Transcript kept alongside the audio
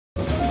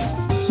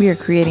We are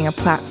creating a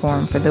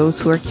platform for those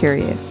who are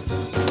curious,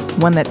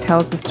 one that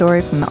tells the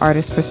story from the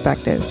artist's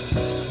perspective,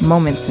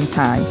 moments in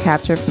time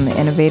captured from the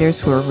innovators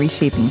who are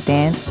reshaping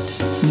dance,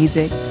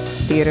 music,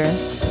 theater,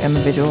 and the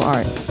visual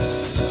arts.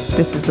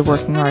 This is the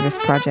Working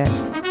Artist Project.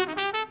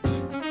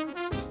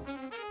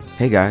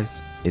 Hey guys,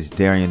 it's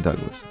Darian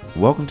Douglas.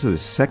 Welcome to the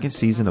second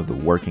season of the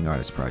Working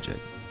Artist Project.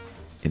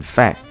 In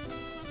fact,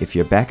 if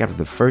you're back after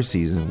the first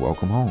season,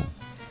 welcome home.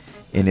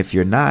 And if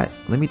you're not,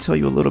 let me tell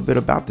you a little bit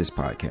about this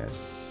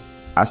podcast.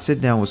 I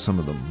sit down with some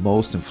of the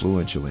most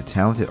influential and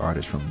talented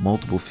artists from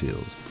multiple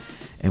fields,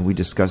 and we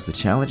discuss the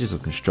challenges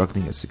of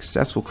constructing a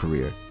successful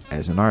career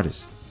as an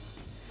artist.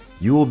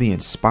 You will be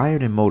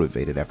inspired and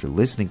motivated after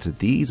listening to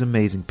these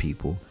amazing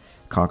people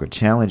conquer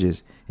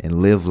challenges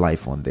and live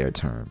life on their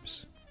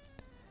terms.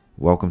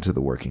 Welcome to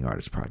the Working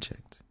Artist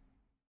Project.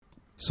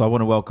 So I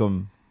want to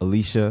welcome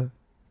Alycia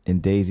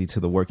and Daisy to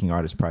the Working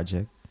Artist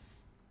Project.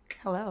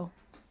 Hello.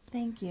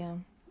 Thank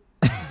you.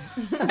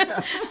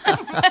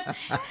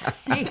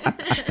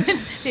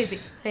 Daisy,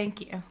 thank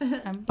you.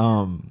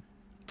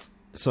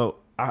 So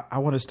I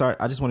want to start.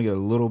 I just want to get a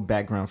little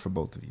background for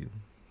both of you.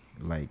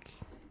 Like,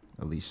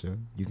 Alycia,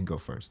 you can go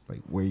first.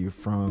 Like, where you're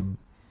from,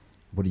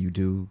 what do you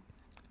do,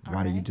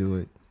 why do you do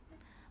it?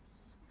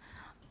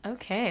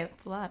 Okay,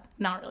 that's a lot.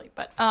 Not really,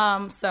 but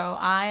so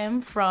I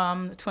am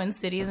from the Twin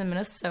Cities in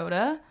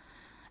Minnesota,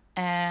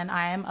 and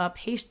I am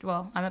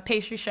I'm a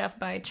pastry chef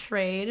by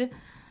trade,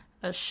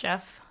 a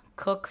chef,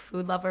 cook,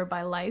 food lover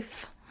by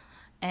life.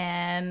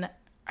 And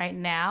right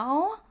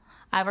now,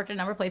 I've worked at a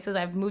number of places.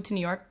 I've moved to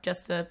New York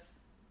just to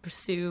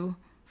pursue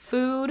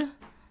food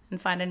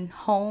and find a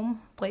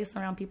home place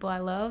around people I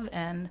love.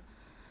 And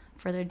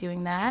further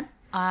doing that,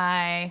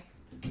 I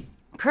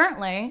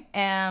currently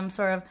am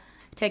sort of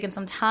taking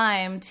some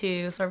time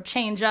to sort of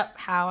change up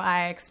how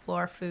I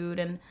explore food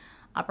and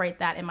operate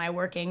that in my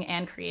working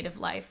and creative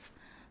life.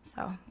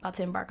 So about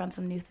to embark on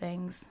some new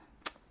things,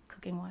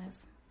 cooking-wise.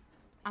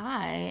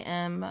 I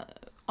am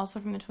also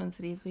from the Twin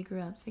Cities. We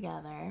grew up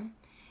together.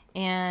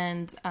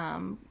 And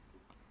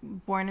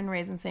born and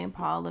raised in St.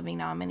 Paul, living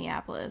now in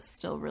Minneapolis,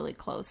 still really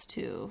close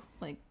to,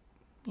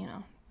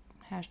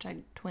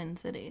 hashtag Twin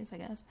Cities, I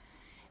guess.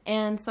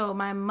 And so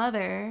my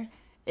mother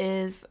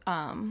is,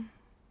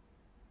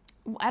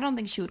 I don't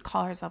think she would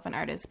call herself an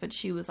artist, but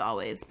she was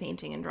always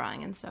painting and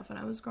drawing and stuff when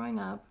I was growing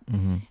up.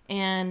 Mm-hmm.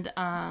 And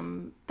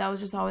that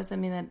was just always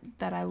something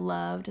that I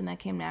loved and that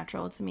came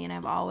natural to me. And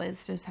I've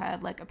always just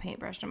had like a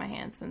paintbrush in my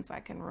hand since I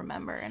can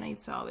remember. And I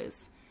used to always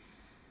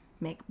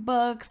make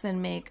books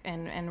and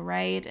and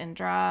write and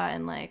draw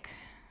and like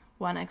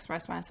want to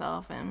express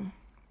myself. And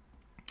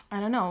I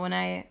don't know, when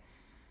I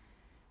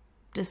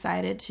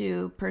decided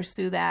to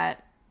pursue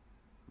that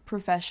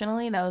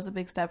professionally, that was a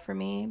big step for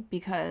me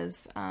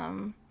because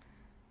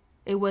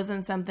it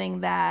wasn't something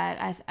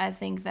that I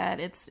think that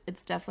it's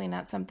definitely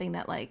not something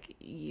that like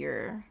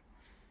you're,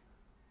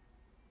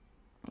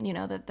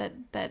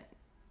 that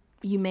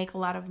you make a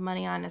lot of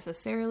money on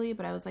necessarily,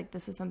 but I was like,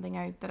 this is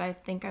something that I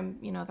think I'm,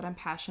 that I'm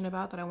passionate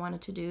about, that I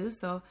wanted to do.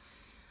 So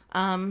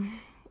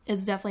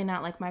it's definitely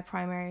not like my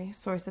primary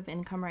source of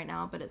income right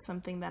now, but it's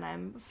something that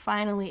I'm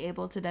finally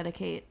able to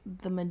dedicate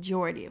the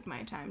majority of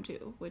my time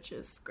to, which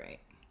is great.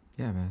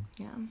 Yeah, man.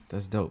 Yeah.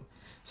 That's dope.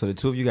 So the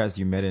two of you guys,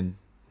 you met in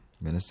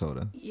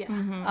Minnesota. Yeah.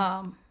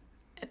 Mm-hmm.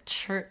 At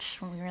church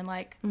when we were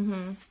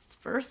in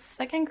first,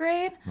 second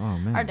grade. Oh,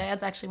 man. Our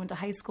dads actually went to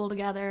high school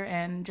together,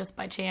 and just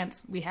by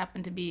chance, we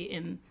happened to be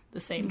in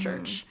the same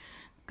church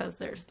because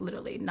there's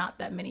literally not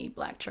that many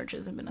black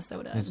churches in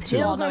Minnesota.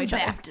 We all know each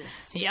other.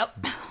 Baptist.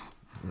 Yep.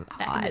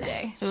 Back in the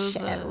day.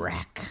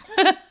 Shadrach.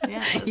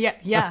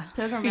 Yeah.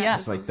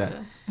 Just like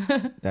that.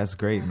 That's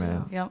great,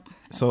 man. Yep.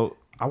 So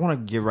I want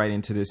to get right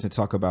into this and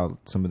talk about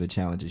some of the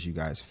challenges you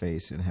guys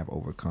face and have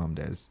overcome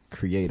as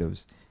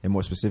creatives, and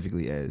more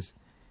specifically as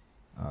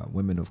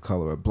women of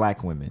color or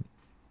black women,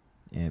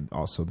 and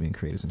also being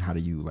creatives. And how do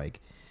you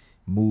like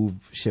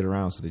move shit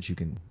around so that you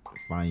can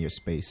find your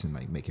space and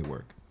like make it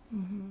work?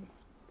 Mm-hmm.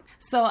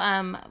 So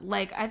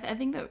I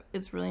think that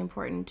it's really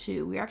important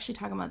to, we were actually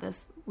talking about this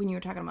when you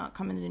were talking about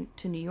coming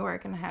to New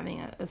York and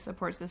having a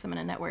support system and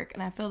a network.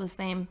 And I feel the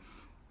same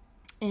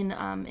in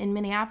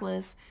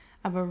Minneapolis.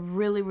 I have a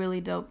really,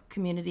 really dope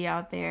community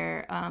out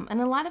there.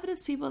 And a lot of it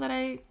is people that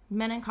I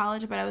met in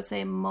college, but I would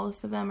say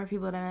most of them are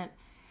people that I met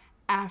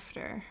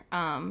after.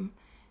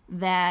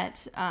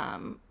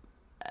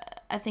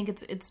 I think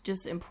it's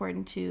just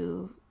important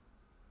to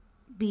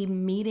be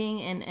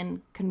meeting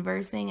and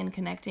conversing and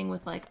connecting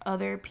with like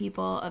other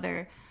people,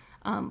 other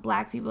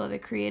black people, other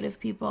creative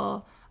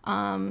people.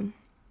 I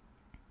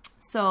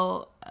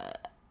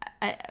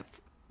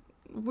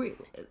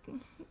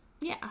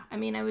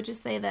would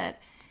just say that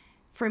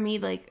for me,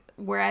 like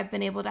where I've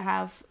been able to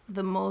have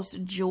the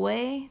most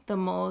joy, the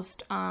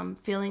most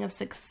feeling of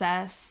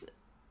success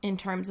in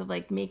terms of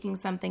like making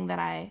something that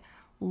I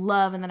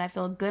love and that I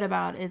feel good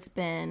about, it's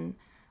been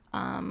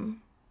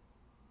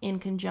in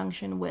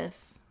conjunction with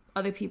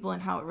other people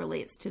and how it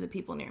relates to the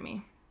people near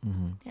me.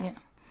 Mm-hmm. Yeah.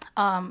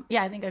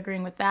 I think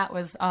agreeing with that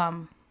was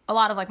a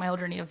lot of like my whole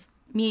journey of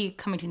me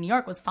coming to New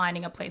York was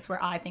finding a place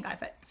where I think I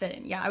fit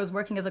in. Yeah, I was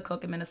working as a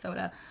cook in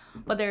Minnesota,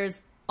 but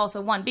there's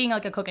also being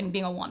like a cook and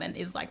being a woman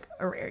is like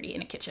a rarity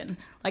in a kitchen.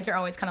 Like you're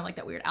always kind of like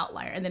that weird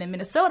outlier. And then in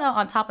Minnesota,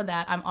 on top of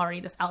that, I'm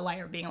already this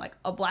outlier of being like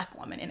a Black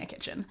woman in a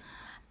kitchen.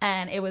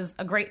 And it was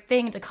a great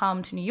thing to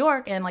come to New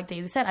York. And like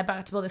Daisy said, I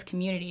got to build this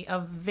community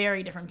of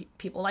very different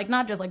people, like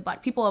not just like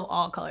Black people of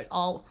all colors,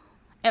 all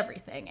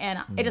everything. And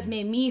it just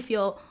made me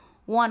feel,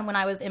 one, when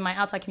I was in my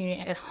outside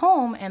community at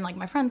home and like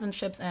my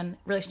friendships and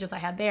relationships I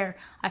had there,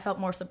 I felt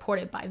more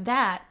supported by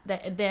that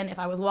than if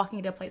I was walking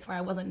into a place where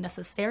I wasn't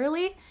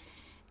necessarily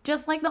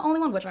just like the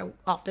only one, which I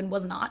often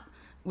was not,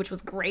 which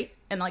was great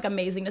and like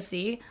amazing to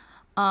see.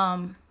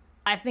 I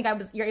think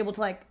you're able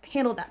to like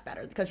handle that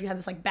better because you have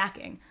this like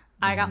backing.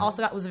 I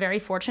was very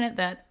fortunate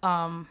that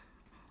out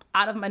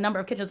of my number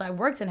of kitchens I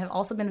worked in have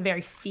also been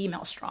very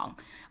female strong,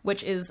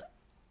 which is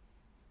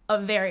a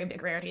very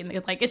big rarity. And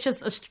like, it's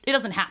just, it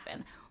doesn't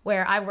happen.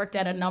 Where I worked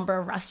at a number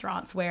of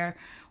restaurants where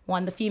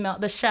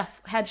the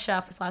head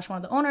chef / one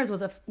of the owners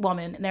was a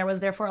woman, and there was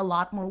therefore a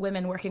lot more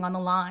women working on the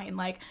line.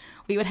 Like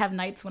we would have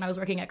nights when I was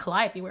working at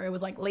Calliope where it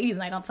was like ladies'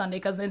 night on Sunday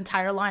because the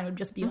entire line would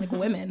just be like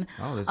women.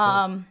 Oh, that's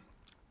dope.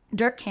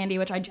 Dirt Candy,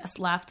 which I just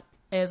left,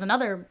 is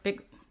another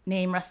big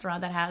name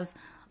restaurant that has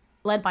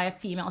led by a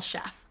female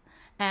chef,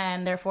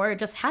 and therefore it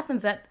just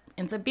happens that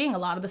ends up being a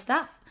lot of the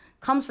staff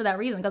comes for that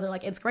reason because they're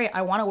like, it's great,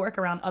 I want to work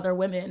around other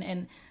women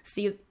and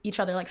see each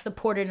other like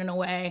supported in a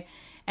way,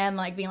 and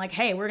like being like,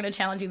 hey, we're gonna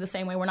challenge you the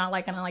same way. We're not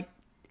like gonna like,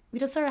 we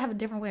just sort of have a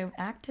different way of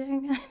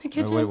acting in the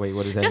kitchen. Wait,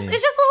 what does that mean?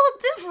 It's just a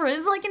little different.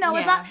 It's like,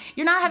 it's not,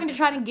 you're not having to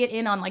try to get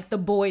in on like the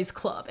boys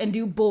club and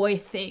do boy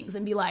things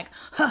and be like,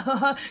 ha, ha,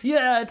 ha,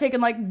 yeah, taking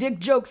like dick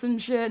jokes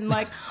and shit and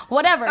like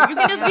whatever. You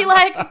can just be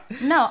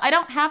like, no, I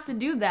don't have to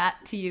do that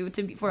to you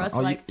for us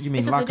to like. You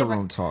mean locker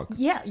room talk?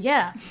 Yeah.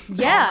 Oh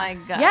my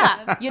God.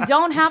 Yeah. You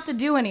don't have to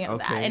do any of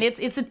that. And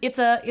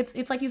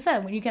it's like you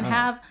said, when you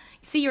can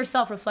see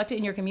yourself reflected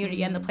in your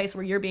community and the place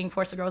where you're being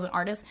forced to grow as an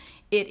artist,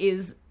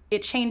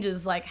 it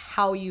changes like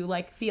how you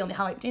like feel and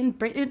how like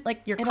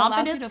your confidence.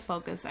 Allows you to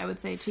focus, I would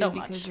say, too, so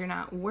because much. you're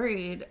not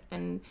worried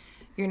and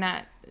you're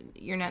not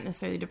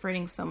necessarily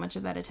diverting so much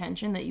of that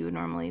attention that you would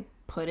normally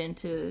put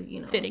into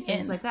fitting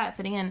things in like that,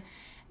 fitting in,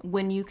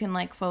 when you can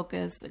like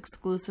focus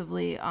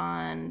exclusively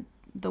on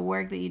the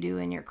work that you do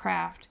in your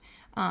craft.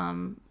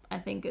 I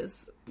think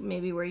is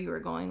maybe where you were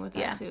going with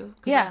that too.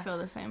 Yeah, I feel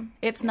the same.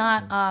 It's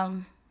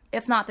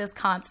not this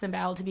constant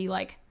battle to be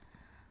like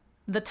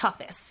the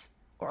toughest.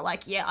 Or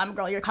like, yeah, I'm a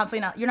girl. You're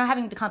not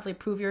having to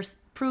constantly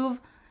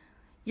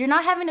you're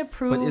not having to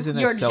prove but isn't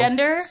your that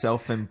gender.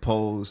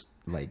 Self-imposed,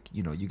 like,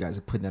 you guys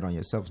are putting that on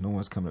yourselves. No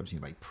one's coming up to you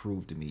like,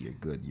 prove to me you're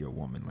good, you're a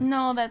woman. Like,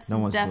 no, that's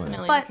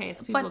definitely the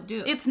case. People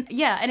do.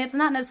 And it's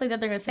not necessarily that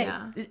they're going to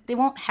say, they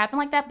won't happen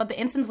like that, but the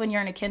instance when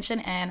you're in a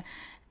kitchen and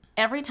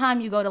every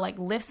time you go to like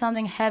lift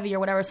something heavy or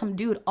whatever, some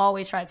dude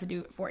always tries to do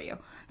it for you.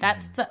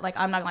 That's like,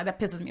 I'm not gonna lie, that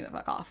pisses me the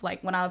fuck off.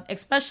 Like when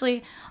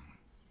especially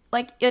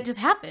like it just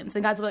happens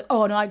and guys will be like,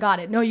 oh no, I got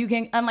it, no you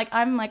can't.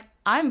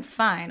 I'm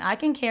fine, I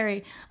can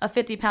carry a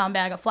 50-pound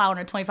bag of flour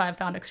and a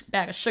 25-pound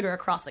bag of sugar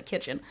across the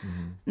kitchen.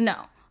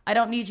 No, I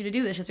don't need you to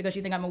do this just because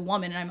you think I'm a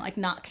woman and I'm like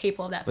not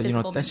capable of that. But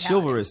physical that's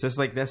mentality.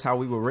 chivalrous. That's how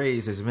we were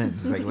raised as men.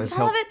 It's like, let's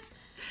help.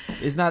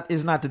 It's not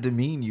to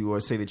demean you or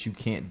say that you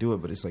can't do it,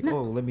 but it's like,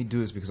 oh, let me do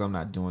this because I'm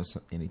not doing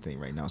anything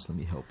right now, so let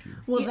me help you.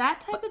 Well,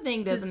 that type of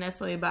thing doesn't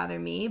necessarily bother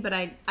me, but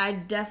I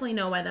definitely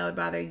know why that would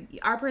bother you.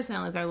 Our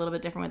personalities are a little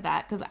bit different with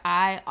that, because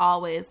I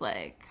always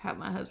like have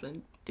my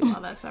husband do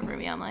all that stuff for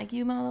me. I'm like,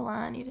 you mow the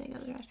lawn, you take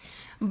out the trash.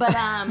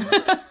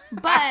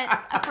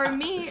 But for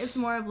me, it's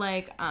more of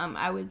like,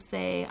 I would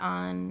say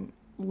on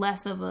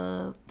less of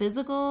a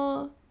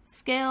physical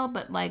scale,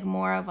 but like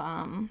more of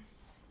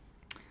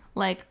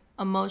like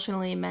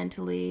emotionally,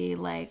 mentally,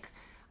 like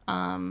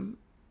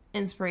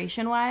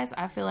inspiration wise,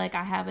 I feel like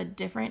I have a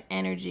different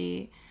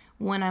energy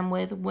when I'm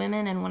with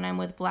women and when I'm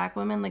with Black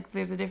women. Like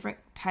there's a different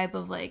type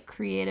of like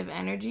creative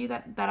energy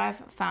that I've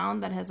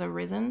found that has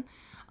arisen.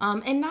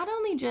 And not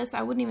only just,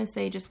 I wouldn't even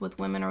say just with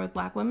women or with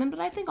Black women, but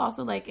I think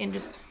also like in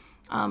just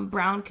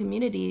brown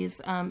communities,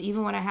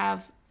 even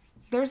when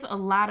there's a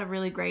lot of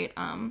really great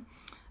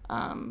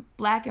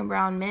Black and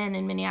brown men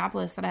in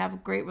Minneapolis that I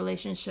have great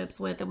relationships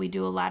with, that we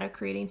do a lot of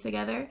creating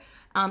together.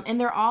 And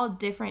they're all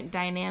different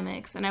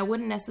dynamics. And I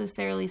wouldn't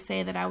necessarily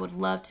say that I would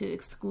love to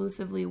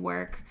exclusively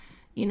work,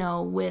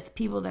 with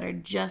people that are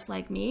just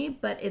like me,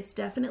 but it's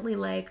definitely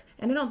like,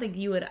 and I don't think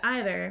you would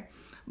either,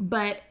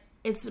 but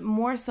it's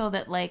more so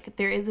that like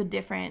there is a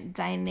different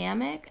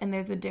dynamic and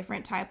there's a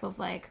different type of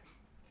like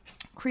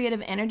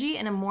creative energy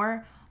and a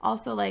more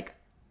also like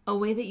a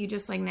way that you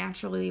just like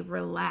naturally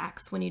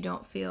relax when you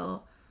don't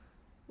feel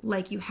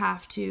like you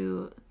have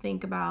to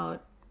think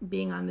about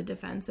being on the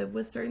defensive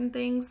with certain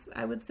things,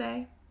 I would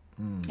say.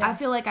 Yeah. I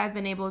feel like I've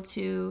been able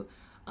to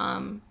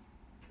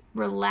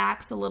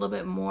relax a little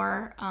bit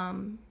more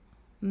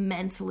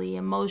mentally,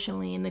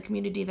 emotionally in the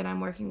community that I'm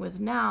working with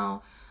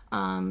now.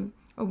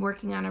 I'm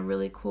working on a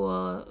really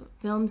cool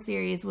film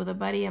series with a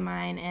buddy of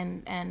mine,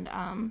 and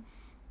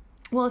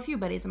well, a few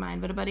buddies of mine,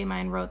 but a buddy of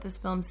mine wrote this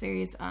film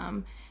series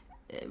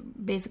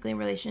basically in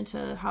relation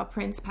to how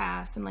Prince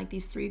passed, and like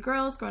these 3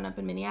 girls growing up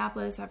in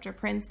Minneapolis after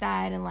Prince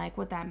died, and like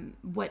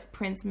what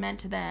Prince meant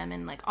to them,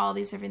 and like all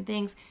these different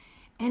things.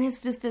 And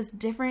it's just this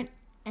different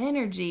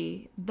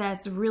energy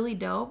that's really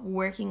dope,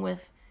 working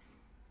with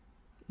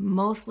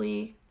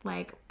mostly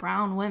like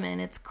brown women.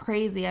 It's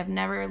crazy. I've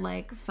never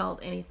like felt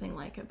anything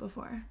like it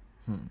before.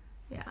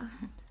 Yeah.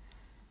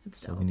 It's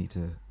so dope. we need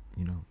to,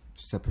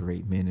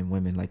 separate men and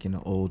women like in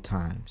the old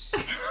times.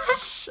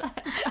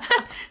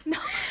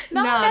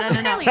 No.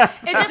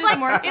 It's just like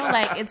more so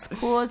like it's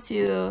cool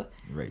to,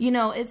 Right.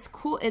 it's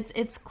cool.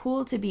 It's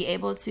cool to be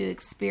able to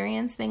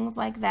experience things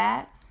like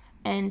that,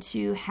 and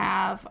to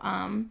have,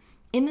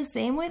 in the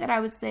same way that I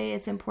would say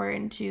it's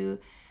important to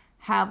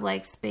have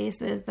like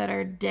spaces that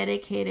are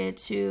dedicated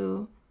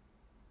to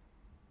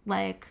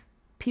like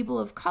people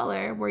of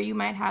color, where you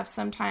might have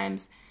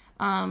sometimes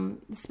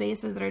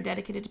spaces that are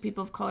dedicated to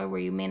people of color where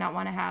you may not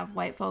want to have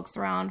white folks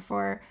around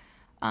for,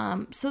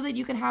 so that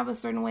you can have a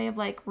certain way of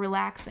like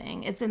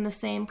relaxing. It's in the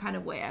same kind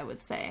of way, I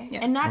would say. Yeah.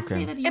 And not to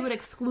say that you would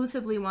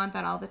exclusively want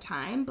that all the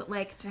time, but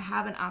like to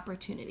have an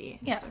opportunity.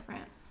 It's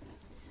different.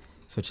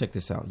 So check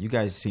this out. You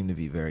guys seem to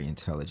be very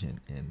intelligent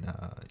and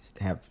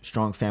have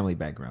strong family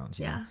backgrounds.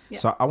 You know?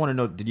 So I want to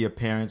know, did your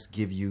parents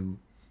give you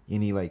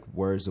any like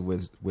words of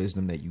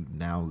wisdom that you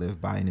now live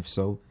by? And if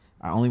so,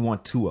 I only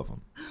want 2 of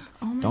them.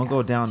 Don't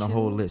go down the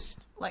whole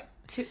list. Like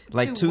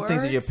two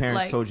things that your words,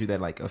 parents told you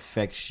that like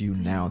affects you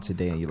now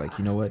today, and you're like,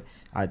 you know what?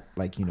 I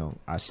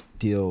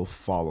still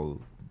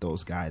follow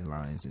those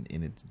guidelines,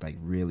 and it like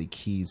really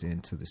keys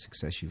into the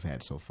success you've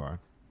had so far.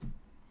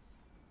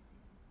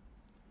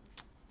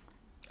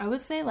 I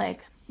would say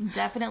like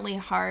definitely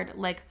hard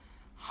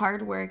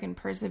work and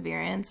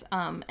perseverance,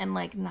 and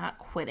like not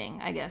quitting,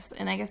 I guess.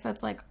 And I guess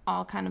that's like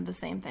all kind of the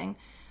same thing.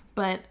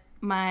 But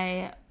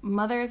my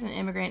mother is an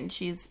immigrant, and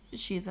she's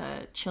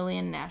a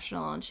Chilean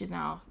national, and she's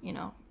now,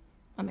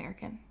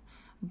 American.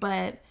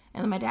 And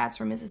then my dad's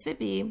from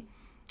Mississippi.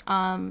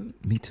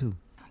 Me too.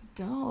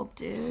 Dope,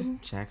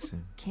 dude.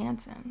 Jackson.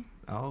 Canton.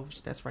 Oh,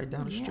 that's right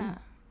down the street.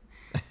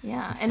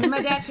 Yeah. And then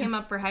my dad came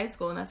up for high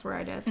school, and that's where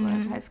our dads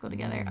went to high school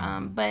together.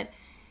 But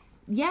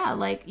yeah,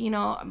 like,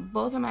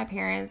 both of my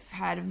parents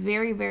had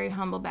very, very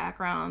humble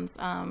backgrounds.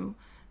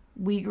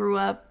 We grew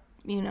up,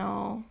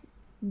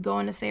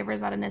 going to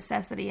Savers out of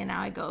necessity, and now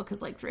I go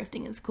because like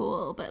thrifting is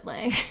cool. But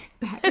like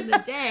back in the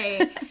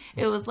day,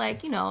 it was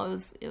like, it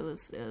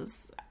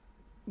was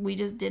we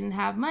just didn't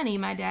have money.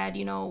 My dad,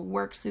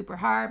 worked super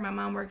hard. My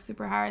mom worked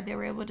super hard. They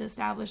were able to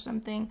establish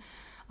something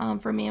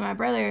for me and my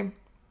brother,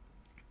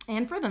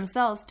 and for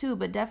themselves too.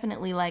 But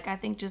definitely, like, I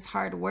think just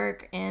hard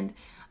work, and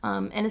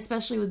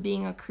especially with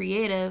being a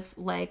creative,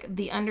 like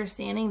the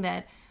understanding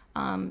that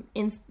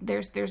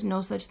there's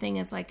no such thing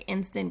as like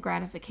instant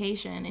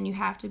gratification, and you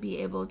have to be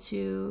able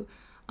to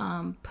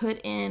put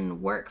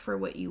in work for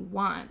what you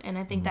want. And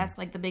I think that's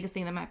like the biggest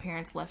thing that my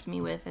parents left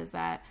me with, is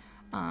that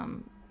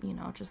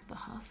just the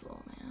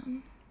hustle,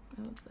 man,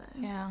 I would say.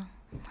 Yeah,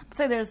 I'd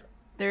say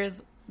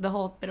there's the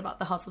whole bit about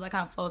the hustle that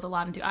kind of flows a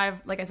lot into, I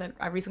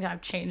recently kind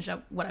of changed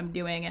up what I'm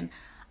doing, and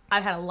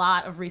I've had a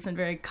lot of recent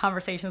very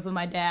conversations with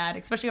my dad,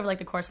 especially over like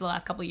the course of the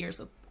last couple of years.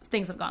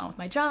 Things have gone on with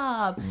my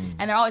job,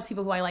 and there are always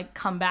people who I like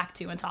come back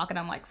to and talk, and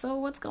I'm like, so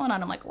what's going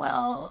on? I'm like,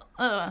 well,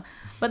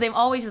 but they've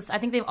always I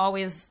think they've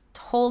always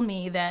told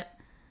me that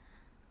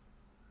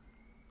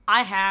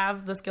I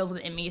have the skills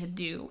within me to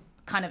do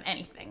kind of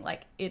anything.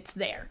 Like, it's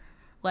there,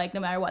 like, no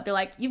matter what. They're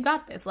like, you've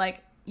got this,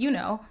 like, you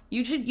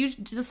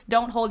just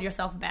don't hold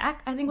yourself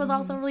back. I think was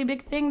also a really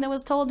big thing that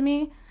was told to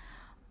me,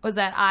 was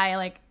that I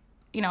like,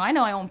 I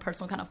know my own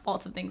personal kind of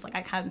faults and things. Like,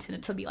 I kind of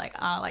tended to be like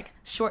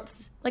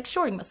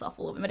shorting myself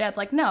a little bit. My dad's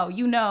like, no,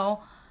 you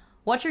know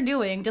what you're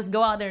doing. Just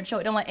go out there and show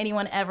it. Don't let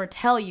anyone ever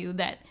tell you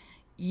that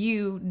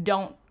you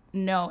don't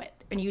know it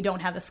and you don't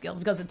have the skills,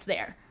 because it's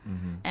there.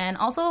 And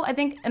also, I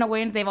think in a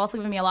way, they've also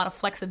given me a lot of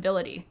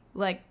flexibility.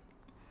 Like,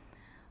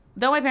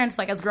 though my parents,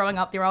 like, as growing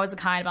up, they were always the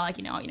kind about, like,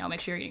 make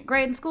sure you're getting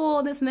great in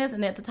school, this and this.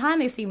 And at the time,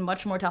 they seemed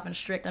much more tough and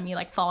strict on me,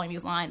 like, following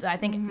these lines. And I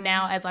think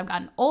now, as I've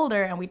gotten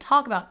older and we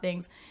talk about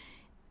things,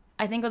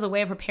 I think it was a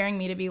way of preparing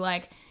me to be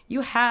like,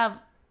 you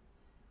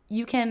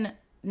can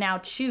now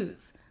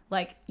choose.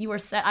 Like,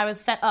 I was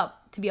set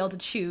up to be able to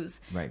choose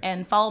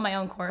and follow my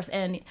own course.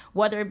 And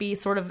whether it be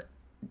sort of,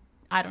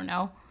 I don't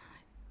know,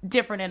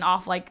 different and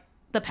off, like,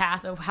 the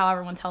path of how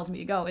everyone tells me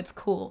to go, it's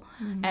cool.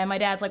 And my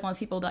dad's like one of those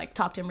people to like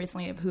talk to him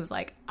recently who's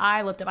like,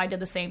 I did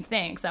the same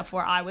thing, except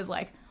for I was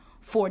like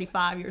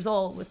 45 years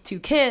old with 2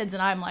 kids,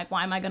 and I'm like,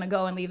 why am I going to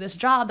go and leave this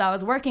job that I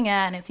was working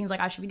at, and it seems like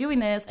I should be doing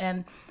this.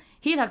 And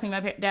he talks to me,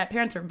 my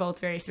parents are both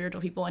very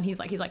spiritual people, and he's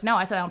like, no,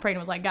 I sat down and prayed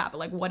and was like, God, but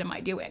like, what am I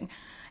doing?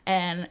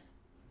 And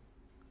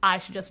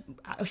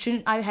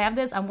shouldn't I have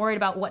this? I'm worried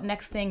about what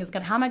next thing is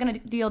how am I going to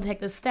be able to take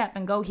this step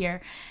and go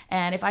here?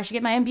 And if I should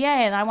get my MBA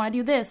and I want to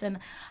do this, and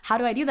how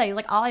do I do that? He's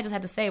like, all I just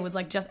had to say was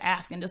like, just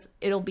ask, and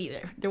it'll be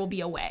there. There will be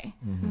a way.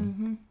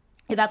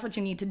 If that's what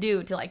you need to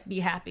do to like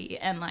be happy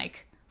and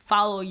like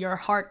follow your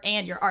heart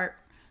and your art,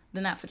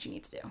 then that's what you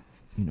need to do.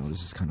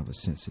 this is kind of a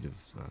sensitive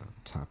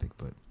topic,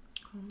 but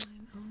Oh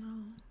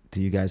no.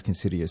 do you guys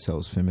consider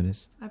yourselves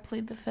feminists? I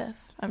plead the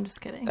fifth. I'm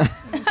just kidding.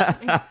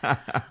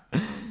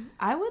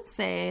 I would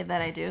say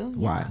that I do.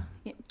 Why?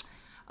 Yeah.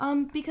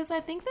 Because I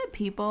think that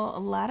a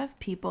lot of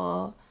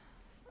people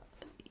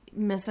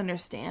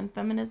misunderstand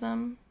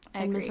feminism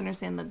and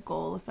misunderstand the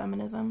goal of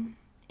feminism.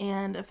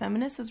 And a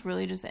feminist is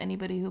really just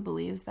anybody who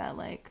believes that,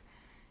 like,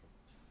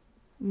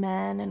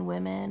 men and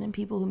women and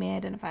people who may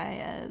identify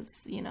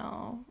as,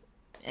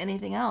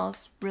 anything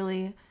else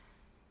really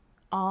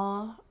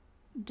all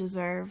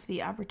deserve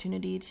the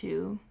opportunity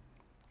to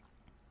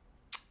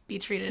be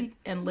treated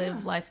and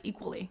live life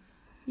equally.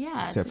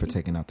 Yeah. Except for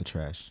taking out the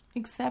trash.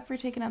 Except for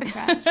taking out the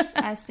trash.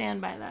 I stand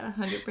by that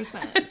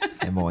 100%.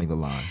 And mowing the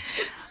lawn.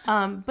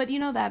 But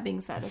that being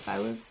said, if I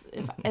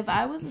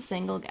was a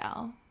single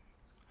gal,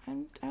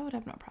 I would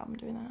have no problem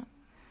doing that.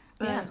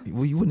 But Yeah.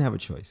 Well, you wouldn't have a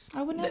choice.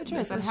 I wouldn't have a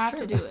choice. This I'd is have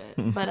true. to do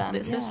it. But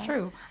This is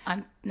true.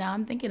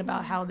 I'm thinking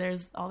about how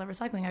there's all the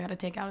recycling I got to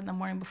take out in the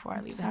morning before I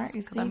leave the house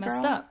because I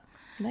messed up.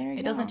 There you It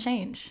go. doesn't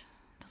change.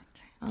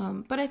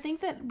 But I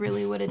think that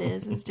really what it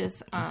is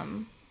just,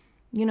 I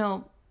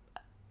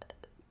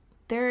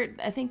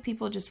think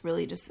people just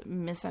really just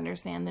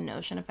misunderstand the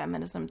notion of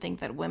feminism, think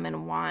that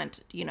women want,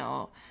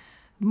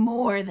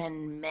 more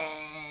than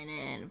men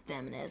in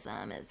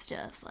feminism. It's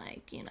just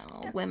like,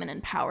 women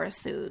in power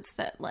suits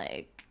that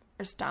like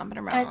are stomping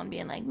around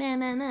being like,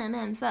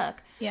 men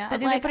suck. Yeah, but I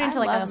think they put it into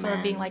like love a sort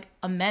of being men. like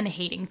a men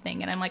hating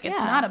thing, and I'm like, it's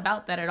Yeah. not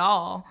about that at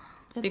all,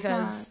 It's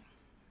because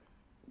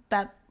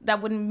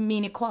that wouldn't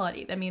mean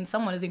equality. That means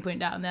someone is being put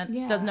down, and that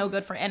Yeah. does no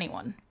good for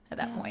anyone at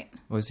that point.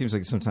 Well, it seems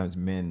like sometimes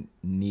men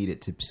need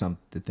it to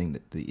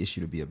the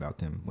issue to be about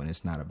them when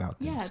it's not about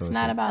them. Yeah, it's So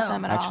not like, about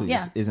them at all. actually,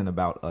 Yeah. this isn't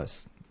about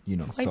us.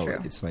 Quite so true.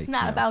 it's like It's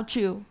not about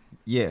you.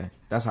 Yeah,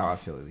 that's how I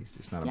feel. At least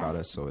it's not Yeah. about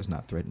us, so it's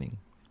not threatening.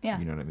 Yeah.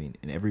 You know what I mean?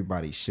 And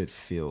everybody should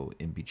feel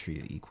and be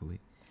treated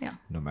equally. Yeah.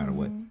 No matter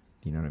what.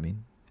 You know what I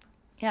mean?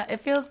 Yeah,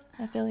 it feels.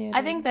 I feel you.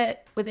 I think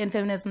that within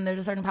feminism, there's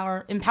a certain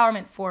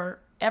empowerment for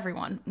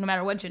everyone, no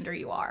matter what gender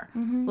you are.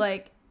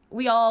 Like,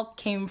 we all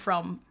came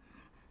from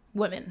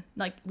women.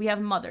 Like, we have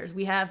mothers,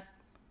 we have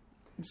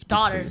Speak for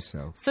daughters,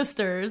 yourself.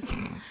 sisters,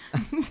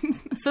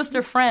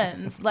 sister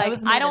friends. Like,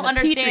 was made I don't in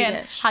a petri understand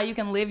dish. how you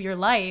can live your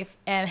life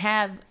and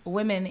have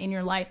women in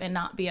your life and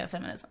not be a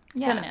feminist.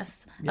 Yeah.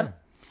 Yeah.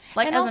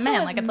 Like, And as a also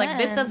man, as like, it's like,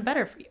 this men- does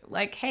better for you.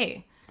 Like,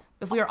 hey,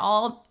 if we were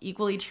all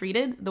equally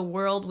treated, the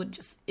world would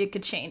it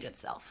could change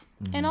itself.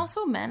 And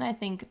also men, I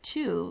think,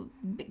 too,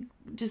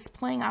 just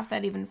playing off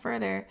that even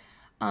further,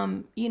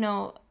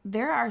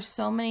 there are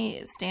so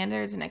many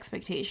standards and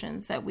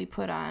expectations that we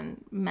put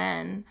on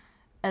men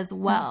as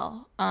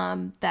well,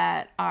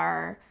 that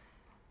are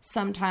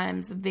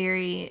sometimes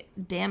very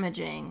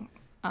damaging,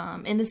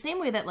 in the same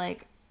way that,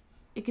 like,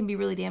 it can be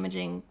really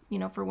damaging,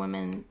 for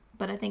women.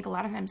 But I think a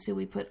lot of times, too,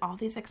 we put all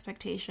these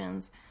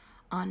expectations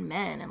on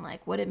men and,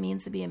 like, what it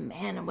means to be a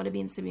man and what it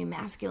means to be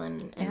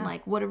masculine and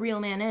like what a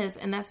real man is.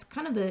 And that's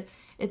kind of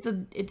it's a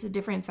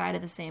different side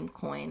of the same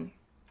coin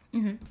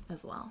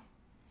as well.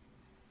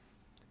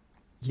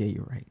 Yeah,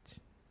 you're right.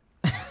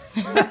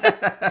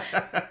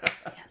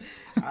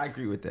 I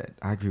agree with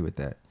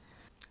that.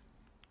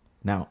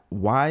 Now,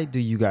 why do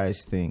you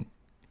guys think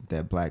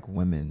that black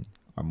women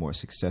are more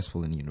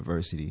successful in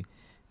university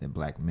than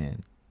black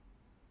men?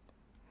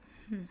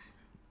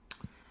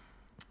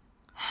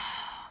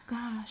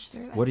 Gosh.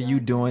 What are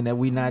you doing that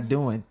we not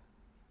doing?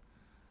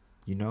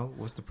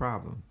 What's the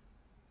problem?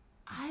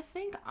 I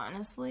think,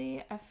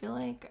 honestly, I feel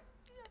like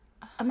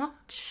I'm not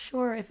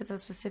sure if it's a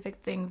specific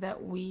thing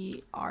that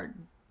we are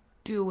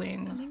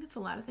doing I think it's a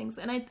lot of things.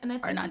 And I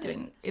think or not that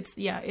doing. It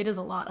is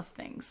a lot of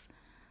things.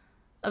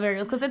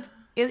 Because it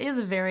is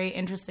very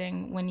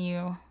interesting when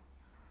you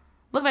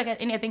look back at,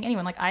 and I think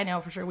anyone, like I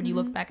know for sure, when you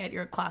look back at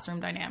your classroom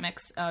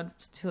dynamics,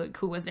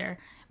 who was there,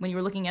 when you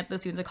were looking at the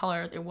students of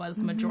color, there was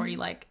the majority,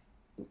 like,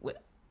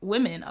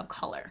 women of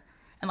color.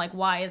 And, like,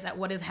 why is that?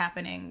 What is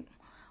happening?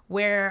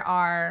 There's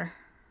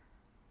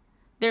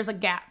a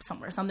gap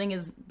somewhere. Something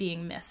is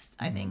being missed,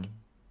 I think,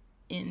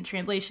 in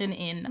translation,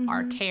 in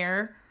our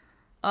care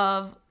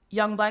of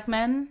young black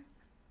men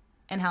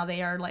and how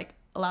they are, like,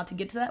 allowed to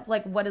get to that.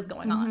 Like, what is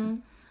going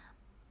on?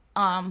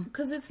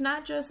 because it's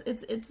not just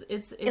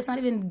it's not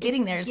even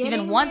getting there. It's getting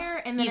even once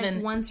there, and then even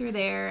it's once you're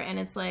there, and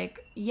it's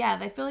like, yeah,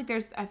 I feel like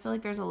there's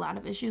a lot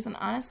of issues, and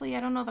honestly,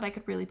 I don't know that I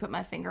could really put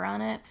my finger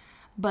on it,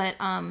 but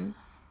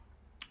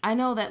I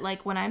know that,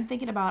 like, when I'm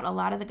thinking about a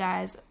lot of the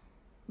guys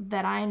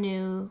that I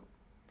knew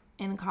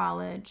in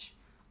college,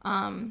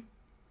 and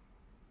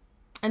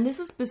this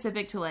is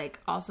specific to, like,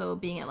 also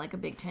being at, like, a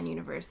Big Ten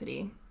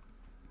university,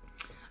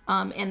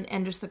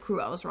 and just the crew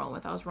I was rolling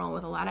with. I was rolling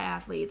with a lot of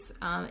athletes,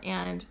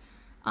 and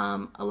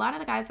a lot of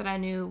the guys that I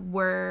knew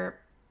were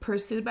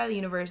pursued by the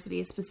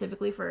university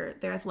specifically for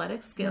their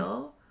athletic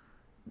skill,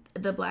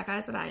 the black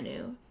guys that I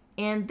knew,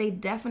 and they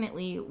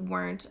definitely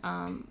weren't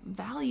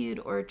valued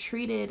or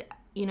treated,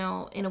 you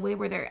know, in a way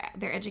where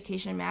their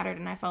education mattered,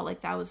 and I felt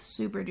like that was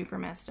super duper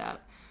messed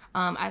up.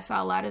 I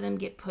saw a lot of them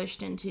get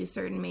pushed into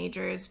certain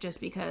majors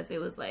just because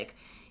it was like,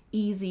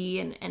 easy,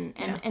 and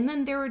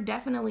then there were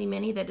definitely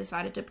many that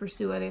decided to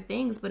pursue other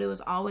things, but it was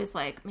always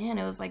like, man,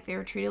 it was like they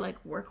were treated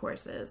like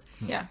workhorses.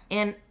 Yeah.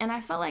 And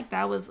I felt like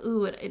that was,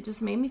 it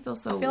just made me feel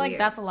so weird. I feel like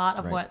that's a lot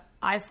of what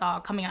I saw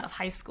coming out of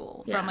high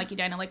school from like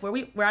Edina, like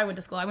where I went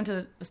to school. I went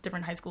to this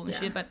different high school and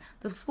shit, but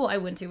the school I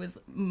went to was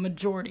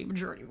majority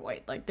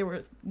white. Like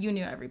you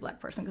knew every black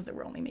person because there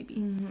were only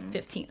maybe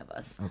 15 of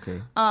us.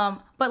 Okay.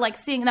 But like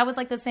seeing that was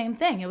like the same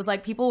thing. It was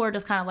like people were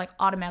just kind of like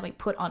automatically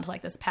put onto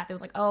like this path. It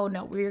was like, oh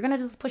no, we're gonna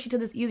just push you to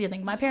this easier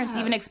thing. My parents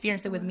even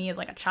experienced it with me as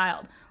like a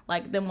child,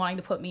 like them wanting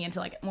to put me into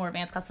like more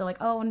advanced classes. They're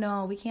like, oh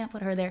no, we can't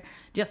put her there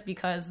just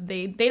because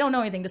they don't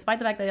know anything, despite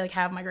the fact that they like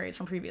have my grades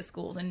from previous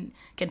schools and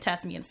can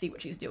test me and see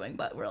what she's doing.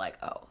 But we're like,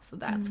 oh, so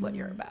that's what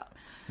you're about.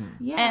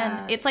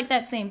 Yeah. And it's like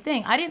that same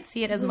thing. I didn't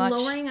see it as much.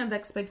 Lowering of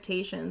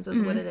expectations is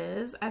what it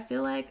is. I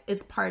feel like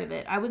it's part of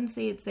it. I wouldn't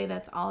say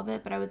that's all of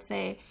it, but I would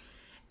say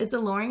it's a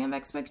lowering of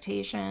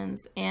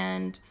expectations,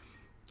 and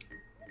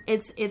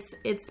it's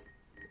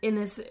in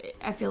this,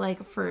 I feel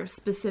like, for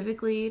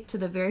specifically to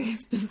the very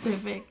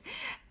specific,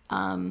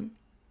 and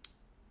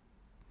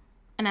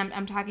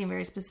I'm talking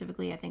very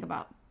specifically, I think,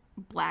 about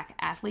Black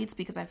athletes,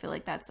 because I feel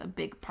like that's a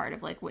big part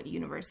of like what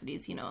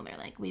universities, they're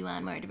like, we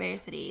want more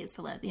diversity,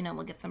 so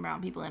we'll get some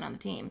brown people in on the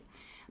team.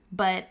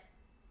 But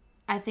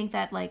I think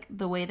that like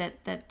the way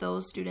that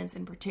those students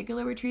in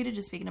particular were treated,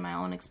 just speaking to my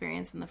own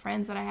experience and the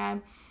friends that I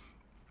had,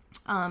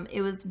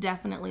 it was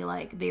definitely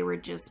like they were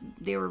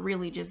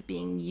really just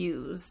being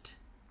used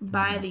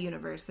by the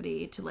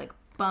university to like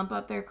bump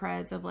up their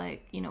creds of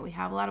like, we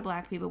have a lot of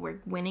black people, we're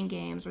winning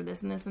games, we're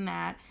this and this and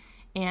that.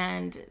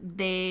 And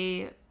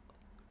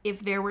if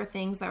there were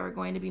things that were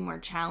going to be more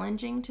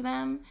challenging to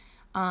them,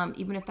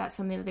 even if that's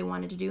something that they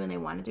wanted to do and they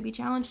wanted to be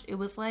challenged, it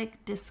was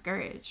like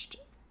discouraged,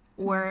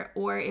 or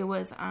it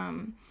was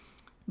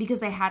because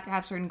they had to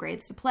have certain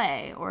grades to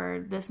play,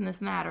 or this and this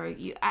and that, or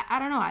I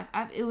don't know.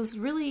 It was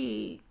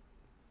really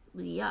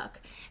yuck.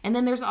 And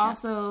then there's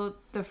also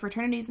the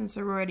fraternities and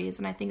sororities,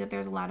 and I think that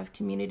there's a lot of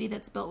community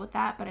that's built with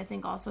that, but I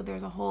think also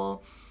there's a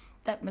whole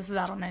that misses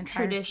out on an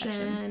entire tradition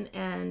section.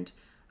 And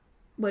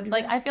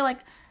I feel like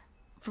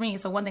for me,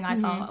 so one thing I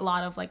saw a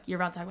lot of, like you're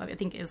about to talk about, I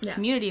think, is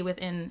community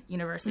within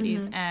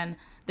universities, and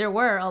there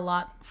were a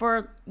lot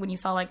for when you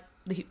saw like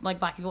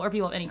black people or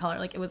people of any color,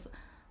 like it was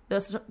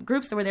those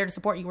groups that were there to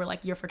support you were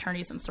like your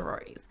fraternities and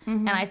sororities,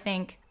 and I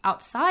think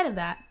outside of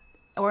that,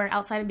 or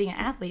outside of being an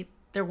athlete,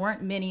 there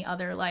weren't many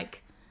other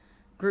like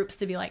groups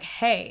to be like,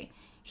 hey,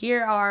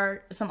 here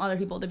are some other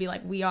people to be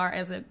like, we are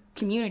as a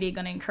community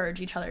going to encourage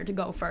each other to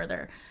go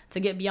further, to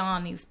get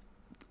beyond these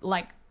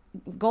like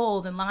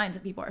goals and lines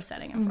that people are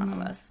setting in front of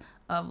us,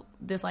 of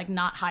this like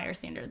not higher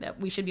standard that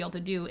we should be able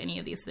to do any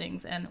of these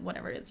things and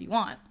whatever it is you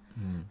want,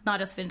 not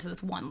just fit into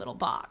this one little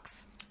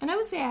box. And I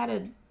would say I had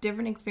a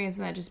different experience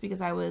in that just because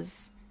I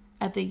was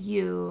at the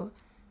U,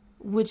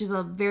 which is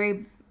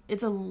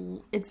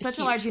it's such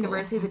a large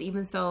university that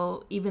even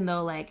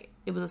though like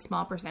it was a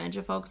small percentage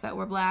of folks that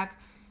were black,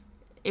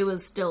 it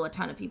was still a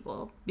ton of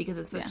people because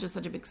it's just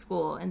such a big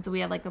school. And so we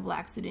had like the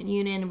Black Student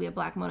Union, we had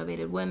Black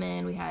Motivated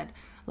Women, we had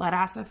La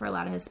Raza for a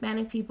lot of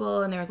Hispanic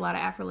people, and there was a lot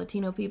of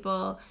Afro-Latino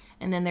people,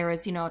 and then there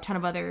was, a ton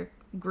of other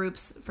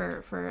groups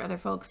for other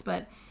folks.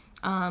 But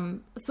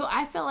so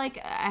I felt like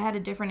I had a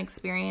different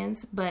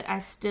experience, but I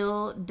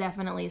still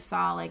definitely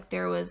saw like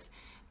there's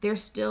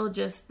still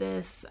just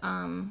this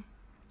I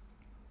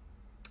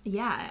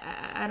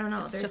don't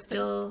know, It's there's just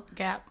still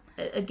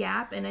a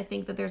gap, and I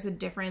think that there's a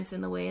difference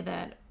in the way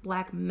that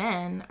black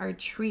men are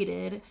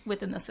treated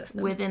within the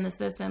system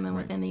and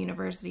within the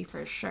university,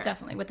 for sure.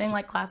 Definitely within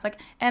like class, like,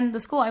 and the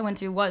school I went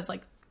to was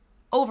like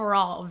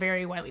overall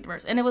very widely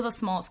diverse, and it was a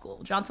small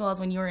school. Johnson Wells,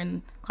 when you were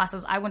in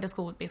classes, I went to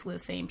school with basically the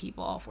same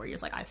people all 4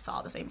 years. Like I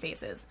saw the same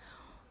faces,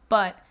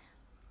 but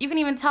you can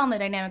even tell in the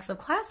dynamics of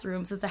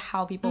classrooms as to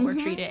how people were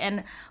treated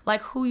and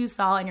like who you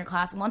saw in your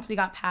class. And once we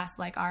got past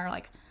like our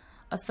like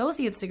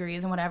associate's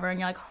degrees and whatever, and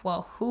you're like,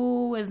 well,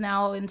 who is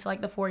now into like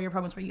the 4-year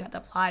programs where you have to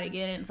apply to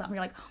get in and stuff, and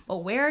you're like,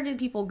 well, where did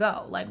people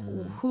go? Like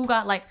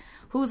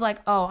who's like,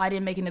 oh, I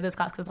didn't make it into this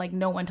class because like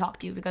no one talked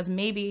to you, because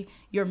maybe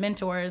your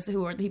mentors,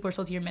 who are the people who are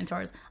supposed to be your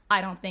mentors,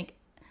 I don't think,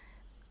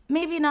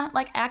 maybe not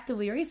like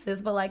actively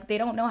racist, but like they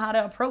don't know how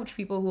to approach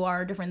people who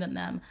are different than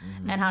them,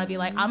 and how to be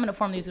like, I'm going to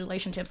form these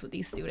relationships with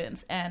these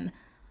students and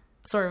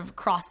sort of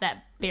cross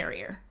that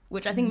barrier,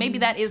 which I think maybe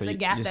that is the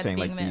gap that's being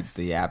like missed.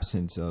 The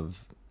absence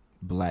of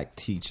black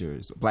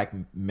teachers, black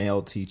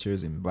male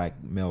teachers, and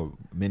black male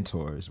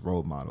mentors,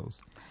 role models,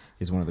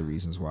 is one of the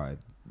reasons why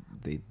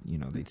they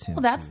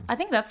tend to. I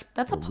think that's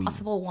a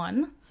possible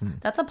one.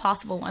 That's a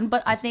possible one,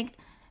 but I think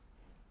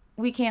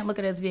we can't look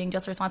at it as being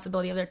just a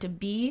responsibility of there to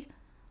be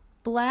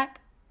black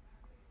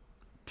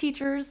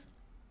teachers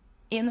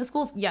in the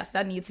schools. Yes,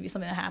 that needs to be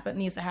something that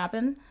needs to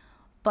happen.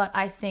 But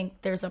I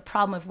think there's a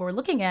problem if we're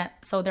looking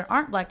at, so there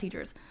aren't black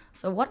teachers.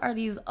 So what are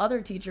these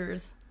other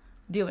teachers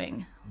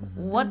doing?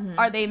 What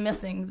are they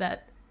missing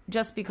that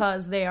just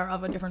because they are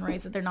of a different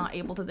race that they're not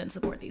able to then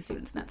support these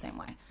students in that same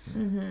way?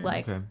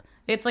 Like,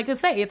 it's like to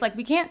say, it's like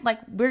we can't, like,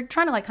 we're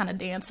trying to like kind of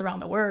dance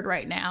around the word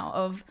right now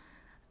of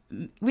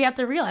we have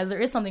to realize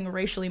there is something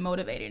racially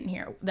motivated in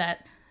here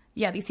that,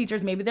 yeah, these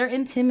teachers, maybe they're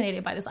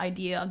intimidated by this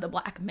idea of the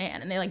black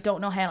man and they like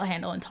don't know how to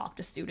handle and talk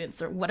to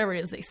students or whatever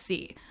it is they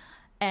see.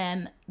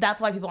 And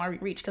that's why people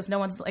aren't reached, because no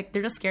one's like,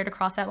 they're just scared to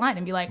cross that line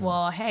and be like,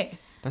 well, hey.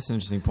 That's an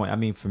interesting point. I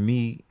mean, for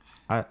me,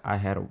 I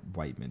had a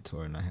white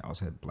mentor and I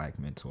also had black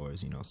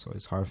mentors, you know, so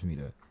it's hard for me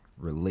to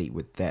relate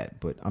with that.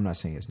 But I'm not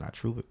saying it's not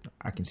true, but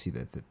I can see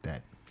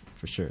that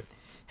for sure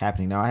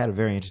happening. Now, I had a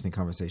very interesting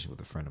conversation with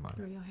a friend of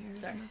mine.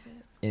 Sorry.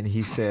 And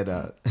he said,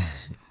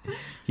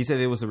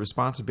 it was the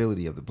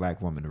responsibility of the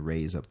black woman to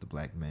raise up the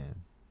black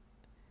man.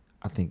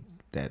 I think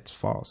that's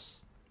false.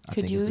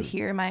 Could you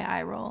hear my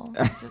eye roll?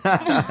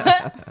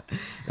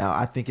 Now,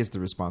 I think it's the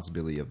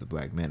responsibility of the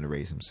black man to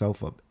raise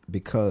himself up,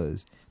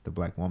 because the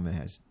black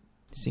woman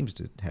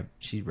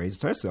she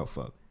raised herself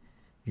up.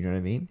 You know what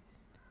I mean?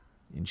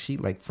 And she,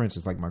 like, for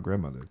instance, like my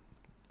grandmother,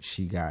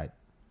 she got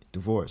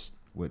divorced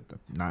with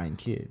 9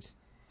 kids,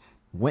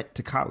 went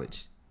to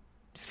college,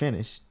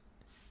 finished,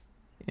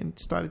 and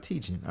started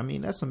teaching. I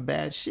mean, that's some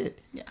bad shit.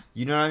 Yeah.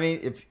 You know what I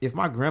mean? If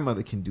my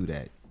grandmother can do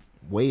that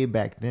way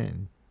back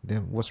then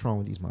what's wrong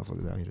with these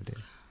motherfuckers out here today?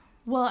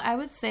 Well, I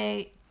would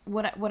say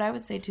what I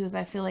would say too is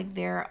I feel like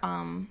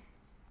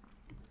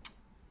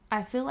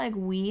I feel like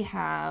we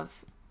have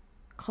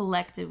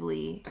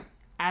collectively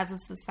as a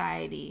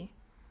society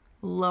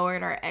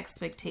lowered our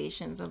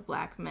expectations of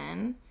black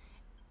men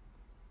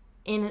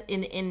in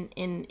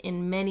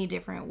many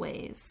different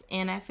ways.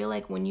 And I feel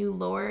like when you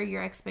lower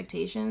your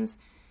expectations,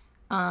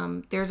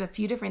 there's a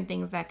few different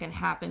things that can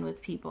happen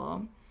with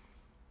people.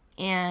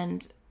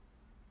 And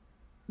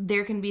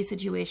there can be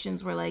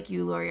situations where, like,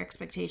 you lower your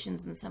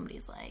expectations and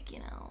somebody's like, you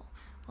know,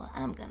 well,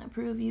 I'm going to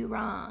prove you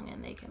wrong.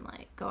 And they can,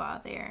 like, go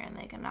out there and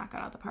they can knock it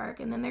out of the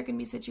park. And then there can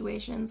be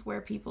situations where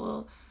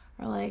people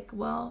are like,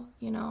 well,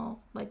 you know,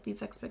 like,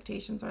 these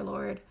expectations are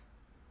lowered.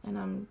 And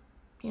I'm,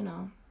 you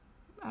know,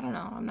 I don't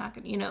know. I'm not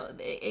going to, you know,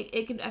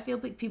 it can, I feel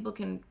like people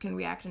can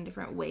react in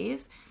different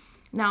ways.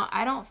 Now,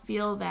 I don't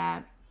feel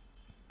that,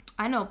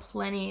 I know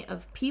plenty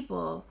of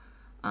people,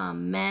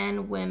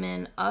 men,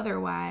 women,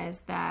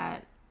 otherwise,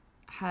 that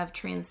have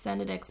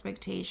transcended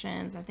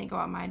expectations. I think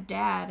about my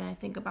dad, and I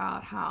think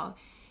about how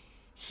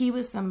he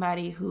was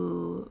somebody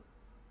who,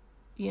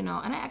 you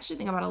know, and I actually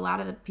think about a lot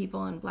of the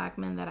people and black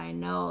men that I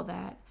know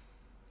that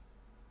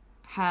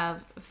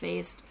have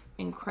faced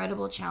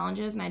incredible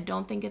challenges. And I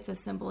don't think it's as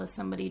simple as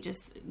somebody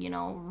just, you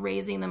know,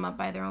 raising them up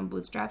by their own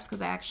bootstraps,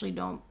 because I actually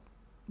don't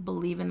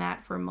believe in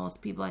that for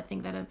most people. I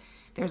think that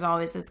there's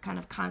always this kind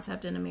of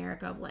concept in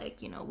America of,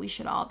 like, you know, we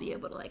should all be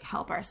able to, like,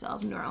 help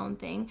ourselves and do our own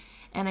thing.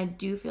 And I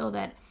do feel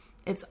that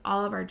it's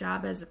all of our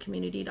job as a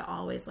community to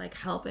always, like,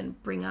 help and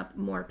bring up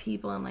more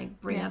people and, like,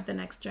 bring up the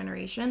next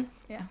generation.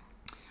 Yeah.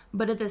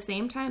 But at the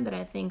same time that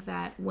I think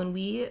that when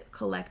we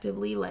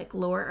collectively, like,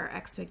 lower our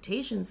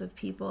expectations of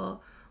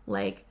people,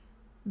 like,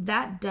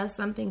 that does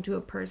something to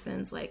a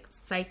person's, like,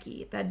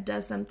 psyche. That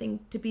does something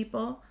to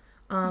people.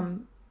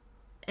 And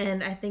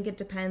I think it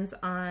depends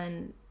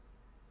on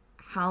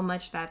how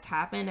much that's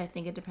happened. I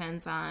think it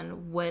depends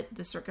on what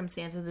the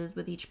circumstances is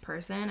with each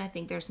person. I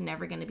think there's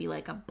never going to be,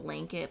 like, a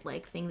blanket,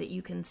 like, thing that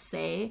you can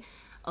say,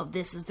 oh,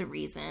 this is the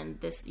reason,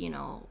 this, you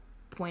know,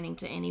 pointing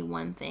to any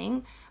one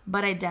thing.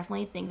 But I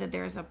definitely think that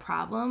there's a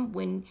problem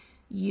when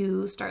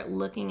you start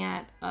looking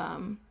at,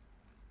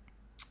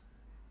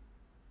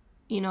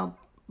 you know,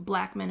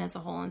 black men as a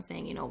whole and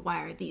saying, you know,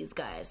 why are these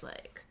guys,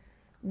 like,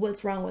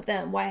 what's wrong with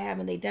them? Why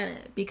haven't they done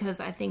it? Because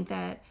I think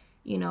that,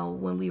 you know,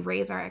 when we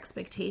raise our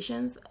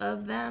expectations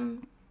of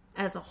them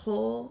as a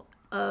whole,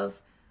 of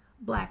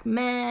black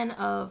men,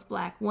 of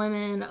black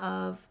women,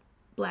 of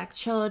black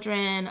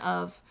children,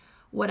 of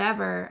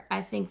whatever,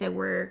 I think that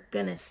we're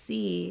gonna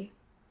see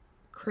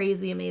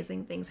crazy,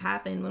 amazing things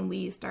happen when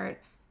we start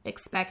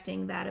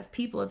expecting that of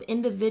people, of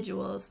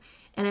individuals.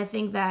 And I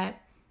think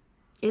that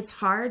it's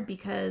hard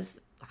because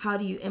how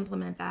do you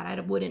implement that? I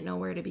wouldn't know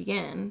where to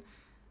begin.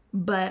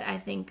 But I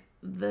think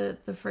the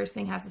first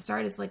thing has to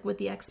start is, like, with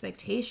the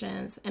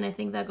expectations. And I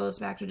think that goes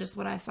back to just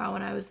what I saw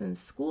when I was in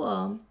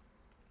school,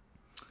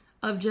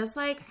 of just,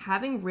 like,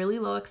 having really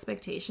low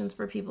expectations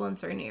for people in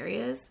certain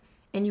areas.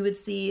 And you would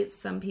see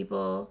some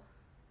people,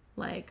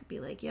 like, be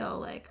like, yo,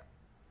 like,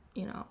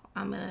 you know,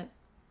 I'm gonna,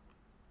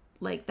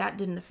 like, that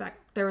didn't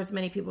affect, there was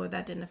many people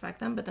that didn't affect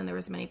them, but then there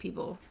was many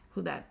people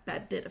who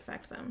that did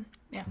affect them.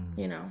 Yeah.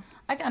 You know?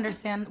 I can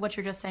understand what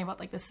you're just saying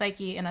about, like, the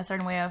psyche in a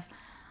certain way of,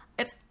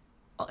 it's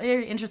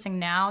very interesting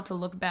now to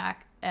look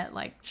back at,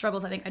 like,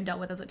 struggles I think I dealt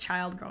with as a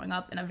child growing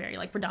up in a very,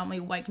 like, predominantly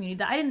white community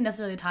that I didn't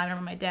necessarily have. I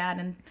remember my dad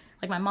and,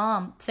 like, my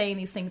mom saying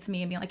these things to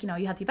me and being like, you know,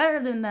 you have to be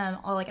better than them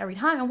all, like, every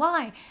time, and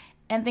why?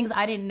 And things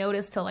I didn't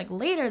notice till, like,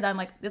 later that I'm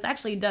like, this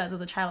actually does, as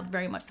a child,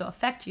 very much so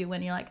affect you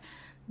when you're like,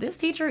 this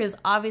teacher is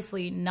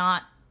obviously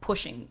not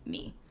pushing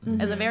me.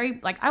 As a very,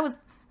 like, I was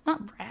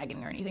not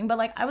bragging or anything, but,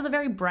 like, I was a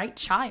very bright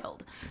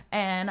child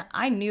and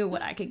I knew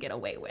what I could get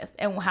away with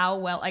and how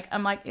well, like,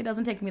 I'm like, it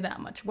doesn't take me that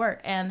much work.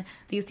 And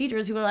these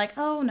teachers who were like,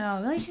 oh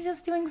no, like, she's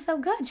just doing so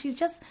good.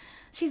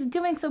 She's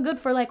doing so good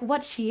for, like,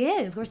 what she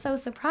is. We're so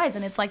surprised.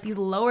 And it's like these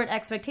lowered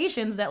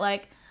expectations that,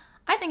 like,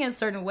 I think in a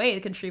certain way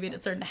it contributed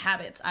to certain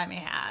habits I may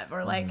have,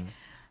 or like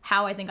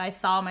how I think I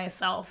saw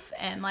myself,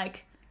 and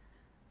like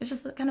it's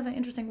just kind of an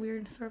interesting,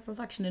 weird sort of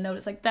reflection to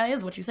notice. Like that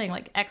is what you're saying.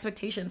 Like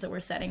expectations that we're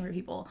setting for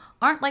people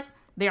aren't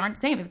the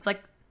same. It's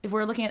like if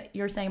we're looking at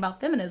you're saying about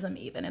feminism,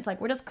 even it's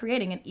like we're just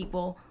creating an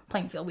equal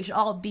playing field. We should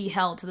all be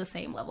held to the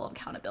same level of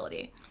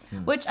accountability,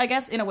 which I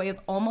guess in a way is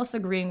almost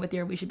agreeing with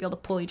we should be able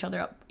to pull each other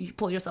up. You should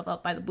pull yourself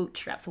up by the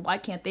bootstraps. So why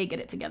can't they get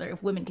it together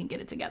if women can get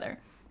it together?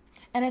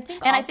 And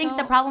I think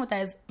the problem with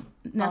that is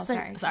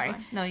sorry.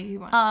 No, you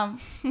want.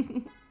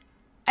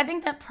 I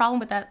think that problem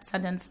with that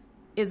sentence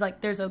is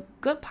like there's a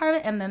good part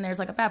of it and then there's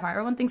like a bad part.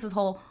 Everyone thinks this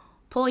whole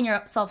pulling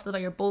yourself so by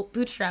your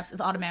bootstraps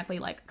is automatically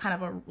like kind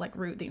of a like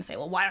rude thing to say.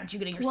 Well, why aren't you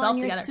getting yourself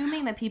you're together?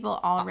 Assuming that people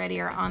already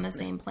are on the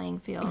same playing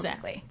field,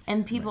 exactly,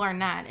 and people are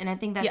not. And I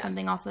think that's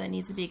something also that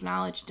needs to be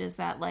acknowledged is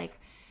that like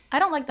I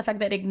don't like the fact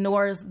that it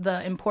ignores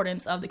the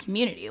importance of the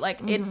community.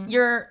 Like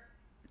you're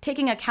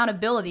taking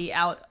accountability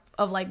out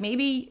of like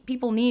maybe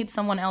people need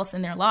someone else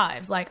in their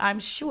lives. Like I'm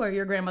sure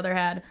your grandmother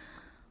had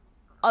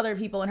other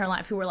people in her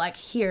life who were like,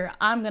 here,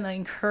 I'm going to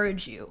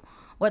encourage you.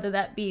 Whether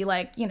that be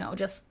like, you know,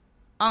 just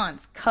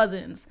aunts,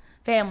 cousins,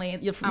 family,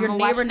 your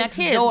neighbor next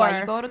door. While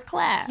you go to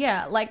class.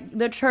 Yeah, like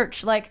the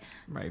church, like.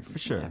 Right, for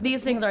sure.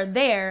 These things are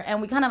there,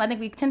 and I think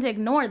we tend to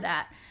ignore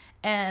that.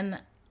 And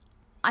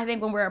I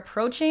think when we're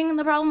approaching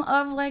the problem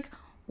of like,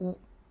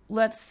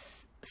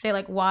 let's say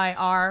like why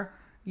are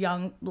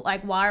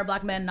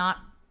Black men not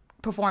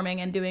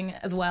performing and doing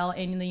as well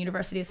in the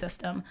university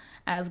system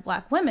as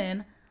Black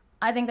women,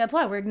 I think that's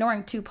why we're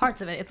ignoring two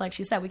parts of it. It's like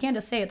she said, we can't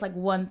just say it's like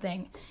one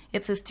thing.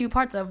 It's this two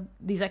parts of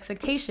these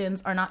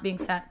expectations are not being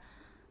set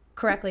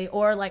correctly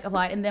or like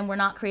applied, and then we're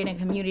not creating a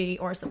community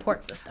or a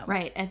support system.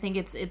 Right. I think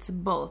it's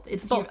both.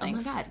 It's both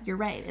things. Oh my God, you're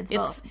right.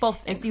 It's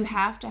both things. We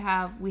have to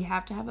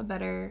have a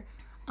better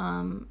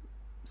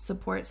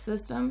support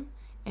system,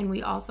 and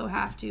we also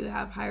have to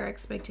have higher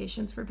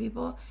expectations for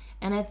people.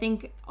 And I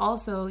think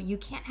also you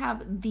can't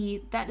have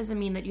that doesn't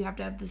mean that you have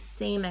to have the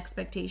same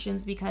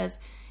expectations, because,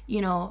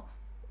 you know,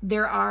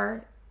 there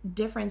are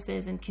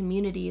differences in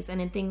communities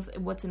and in things,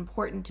 what's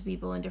important to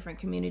people in different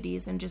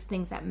communities and just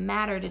things that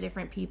matter to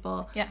different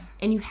people. Yeah.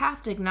 And you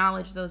have to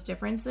acknowledge those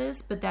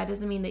differences, but that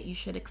doesn't mean that you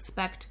should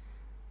expect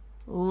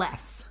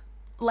less.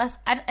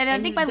 And I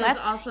think by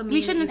less,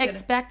 we shouldn't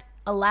expect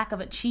a lack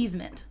of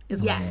achievement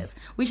is what it is.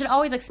 We should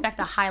always expect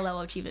a high level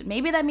of achievement.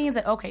 Maybe that means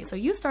that, okay, so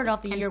you started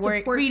off the year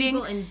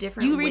reading in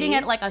different reading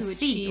at like a to C,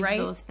 achieve right?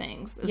 Those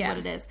things is what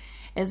it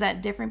is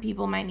that different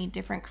people might need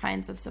different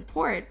kinds of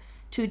support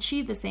to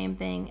achieve the same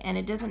thing. And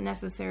it doesn't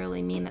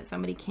necessarily mean that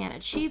somebody can't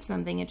achieve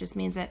something. It just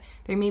means that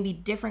there may be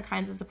different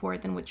kinds of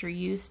support than what you're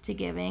used to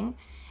giving.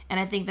 And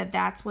I think that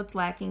that's what's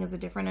lacking, is a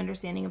different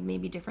understanding of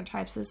maybe different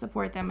types of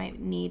support that might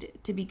need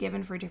to be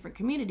given for different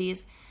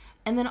communities.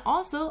 And then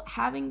also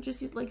having,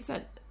 just like you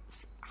said,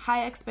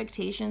 high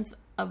expectations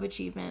of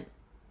achievement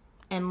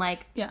and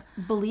like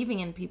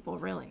believing in people,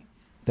 really.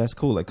 That's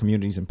cool. Like,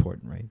 community is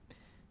important, right?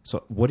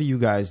 So what do you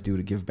guys do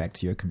to give back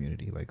to your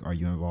community? Like, are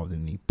you involved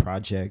in any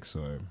projects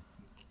or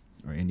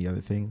any other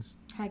things?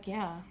 Heck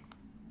yeah.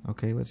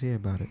 Okay, let's hear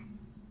about it.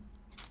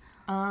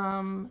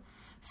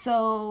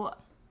 So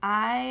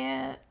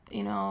I,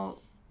 you know,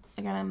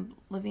 again, I'm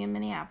living in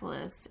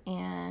Minneapolis,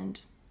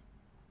 and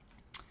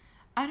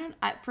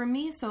for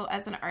me, so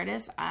as an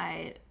artist,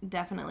 I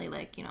definitely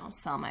like, you know,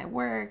 sell my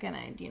work, and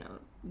I, you know,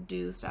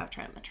 do stuff,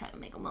 try to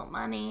make a little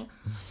money.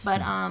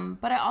 But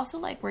I also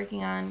like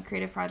working on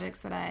creative projects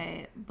that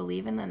I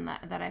believe in and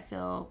that I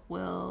feel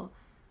will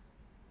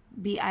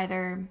be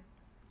either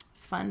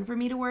fun for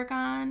me to work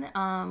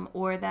on,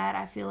 or that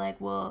I feel like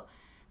will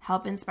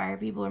help inspire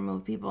people or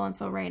move people. And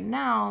so right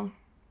now,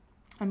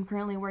 I'm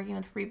currently working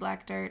with Free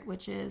Black Dirt,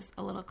 which is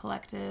a little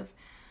collective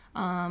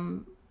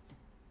through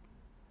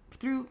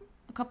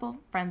a couple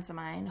friends of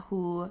mine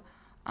who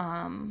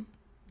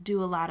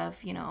do a lot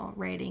of, you know,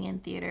 writing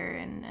and theater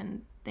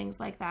and things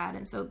like that.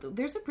 And so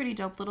there's a pretty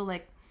dope little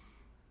like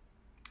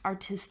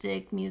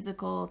artistic,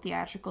 musical,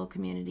 theatrical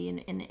community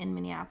in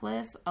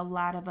Minneapolis. A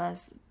lot of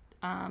us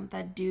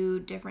that do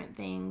different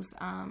things,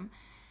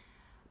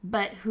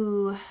 but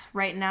who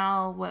right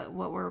now what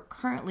we're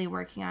currently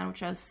working on,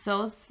 which I was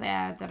so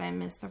sad that I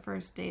missed the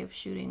first day of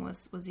shooting,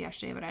 was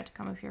yesterday, but I had to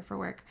come up here for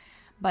work.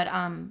 But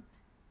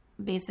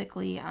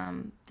basically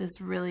this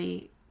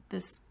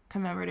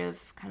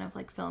commemorative kind of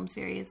like film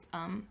series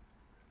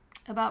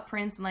about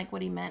Prince and like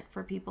what he meant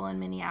for people in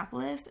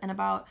Minneapolis, and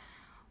about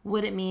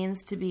what it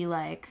means to be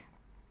like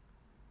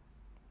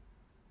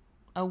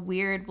a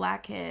weird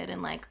Black kid,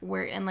 and like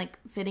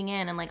fitting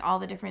in, and like all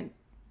the different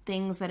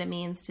things that it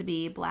means to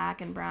be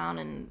Black and brown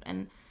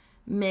and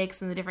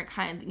mixed, and the different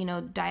kind, you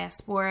know,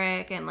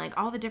 diasporic, and like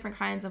all the different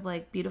kinds of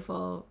like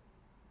beautiful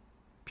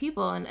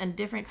people and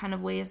different kind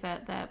of ways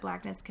that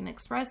Blackness can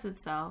express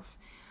itself.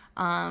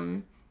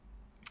 And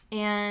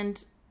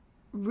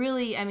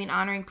really, I mean,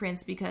 honoring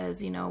Prince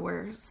because, you know,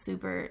 we're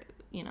super,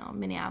 you know,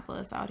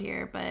 Minneapolis out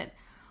here, but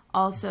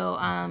also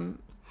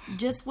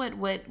just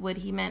what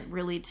he meant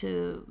really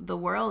to the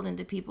world and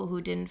to people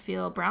who didn't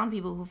feel, brown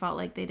people who felt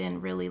like they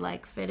didn't really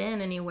like fit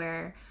in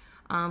anywhere,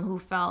 who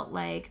felt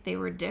like they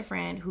were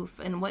different,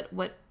 and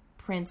what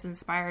Prince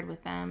inspired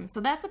with them.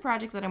 So that's a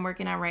project that I'm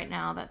working on right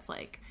now. That's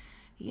like,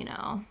 you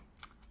know,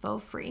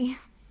 faux free.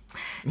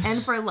 And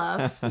for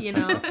love, you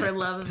know, for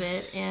love of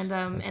it. And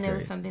and great. It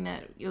was something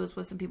that it was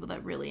with some people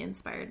that really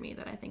inspired me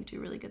that I think do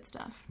really good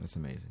stuff. That's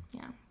amazing.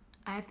 Yeah.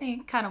 I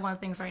think kind of one of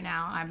the things right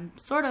now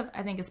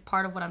I think is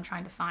part of what I'm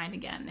trying to find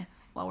again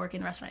while working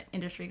in the restaurant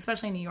industry,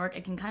 especially in New York.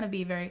 It can kind of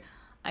be very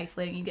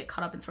isolating. You get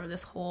caught up in sort of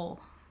this whole,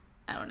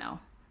 I don't know,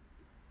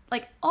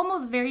 like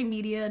almost very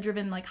media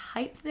driven like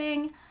hype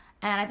thing.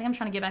 And I think I'm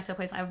trying to get back to a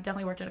place. I've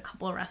definitely worked at a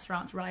couple of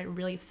restaurants where I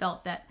really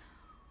felt that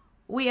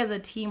we as a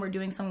team were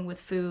doing something with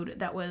food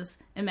that was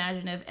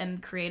imaginative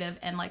and creative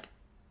and like,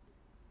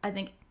 I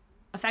think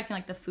affecting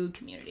like the food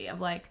community of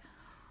like,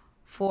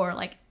 for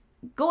like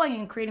going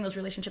and creating those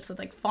relationships with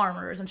like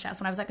farmers and chefs.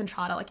 When I was at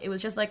Contrada, like it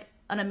was just like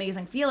an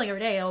amazing feeling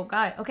every day. Oh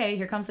God, okay,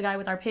 here comes the guy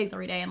with our pigs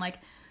every day. And like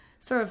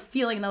sort of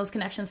feeling those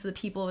connections to the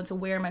people and to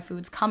where my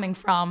food's coming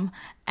from.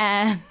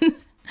 And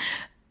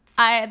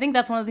I think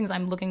that's one of the things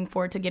I'm looking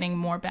forward to getting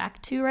more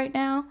back to right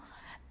now.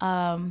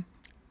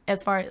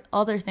 As far as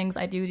other things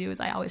I do is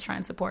I always try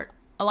and support.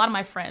 A lot of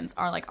my friends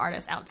are like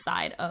artists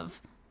outside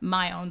of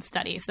my own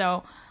study.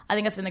 So I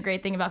think that's been the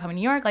great thing about coming to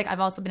New York. Like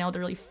I've also been able to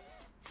really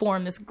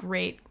form this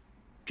great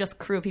just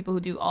crew of people who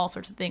do all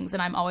sorts of things.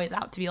 And I'm always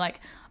out to be like,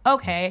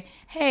 okay,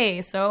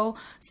 hey,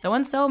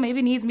 so-and-so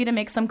maybe needs me to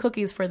make some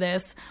cookies for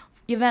this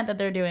event that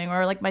they're doing.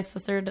 Or like my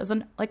sister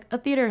doesn't like a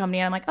theater company.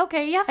 And I'm like,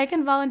 okay, yeah, I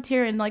can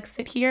volunteer and like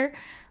sit here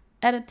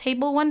at a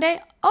table one day.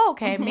 Oh,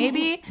 okay,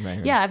 maybe.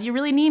 Right. Yeah, if you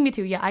really need me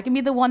to, yeah, I can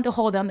be the one to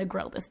hold down the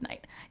grill this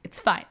night. It's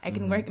fine. I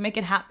can make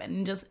it happen.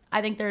 And just,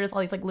 I think there's all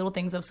these like little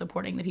things of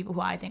supporting the people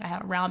who I think I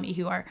have around me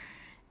who are,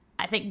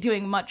 I think,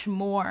 doing much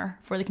more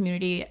for the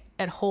community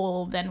at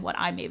whole than what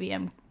I maybe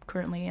am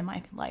currently in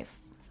my life.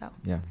 So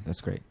yeah, that's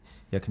great.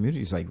 Yeah,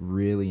 community is like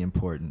really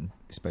important,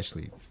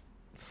 especially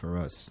for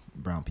us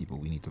brown people.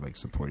 We need to like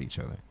support each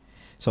other.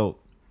 So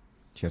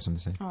do you have something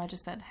to say? Oh, I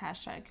just said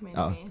hashtag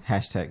community. Oh,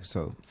 hashtag.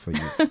 So for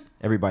you,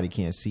 everybody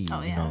can't see,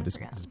 this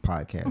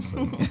podcast. So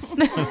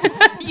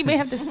you may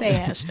have to say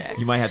hashtag.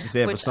 You might have to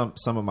say it, but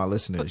some of my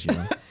listeners, you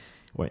know,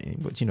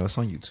 but you know, it's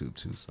on YouTube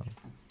too. So,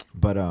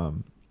 but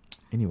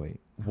anyway,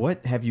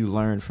 what have you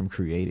learned from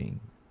creating?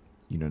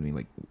 You know what I mean?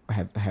 Like,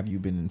 have you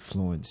been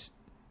influenced?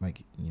 Like,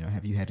 you know,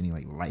 have you had any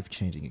like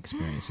life-changing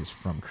experiences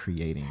from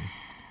creating?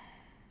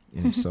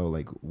 And if so,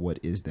 like, what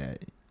is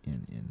that?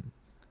 And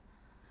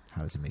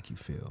how does it make you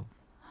feel?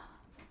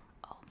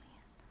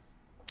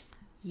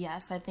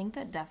 Yes, I think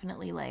that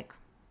definitely, like,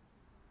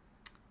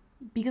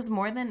 because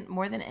more than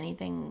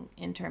anything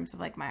in terms of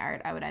like my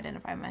art, I would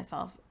identify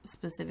myself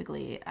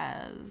specifically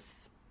as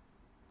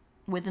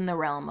within the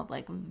realm of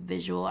like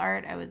visual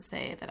art. I would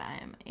say that I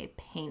am a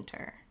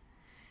painter,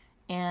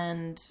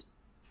 and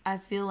I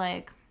feel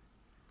like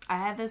I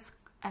had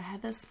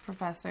this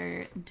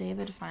professor,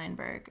 David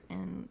Feinberg,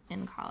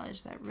 in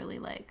college that really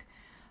like,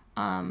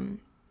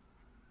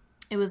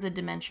 it was a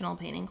dimensional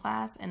painting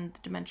class, and the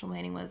dimensional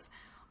painting was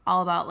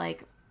all about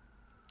like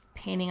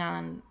painting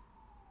on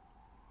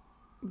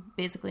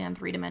basically on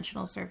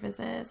 3-dimensional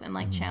surfaces and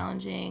like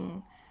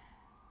challenging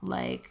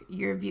like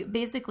your view,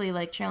 basically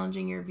like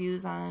challenging your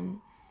views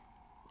on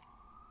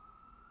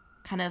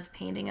kind of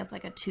painting as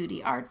like a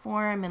 2D art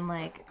form. And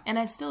like, and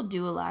I still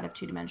do a lot of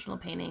 2-dimensional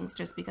paintings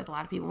just because a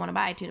lot of people want to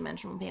buy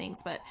 2-dimensional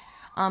paintings, but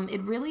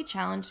it really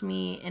challenged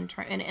me and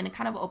it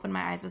kind of opened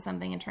my eyes to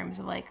something in terms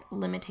of like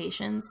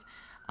limitations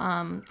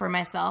for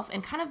myself,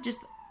 and kind of just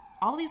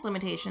all these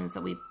limitations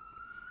that we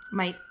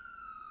might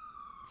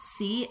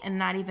see and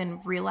not even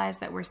realize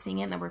that we're seeing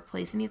it and that we're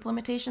placing these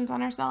limitations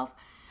on ourselves.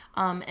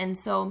 And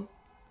so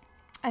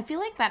I feel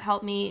like that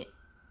helped me,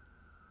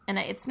 and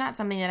it's not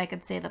something that I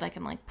could say that I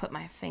can like put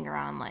my finger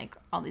on like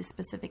all these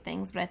specific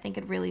things, but I think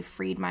it really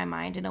freed my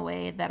mind in a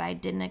way that I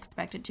didn't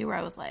expect it to, where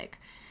I was like,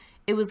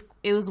 it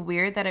was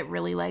weird that it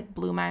really like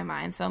blew my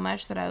mind so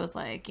much that I was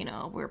like, you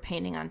know, we were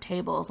painting on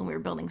tables and we were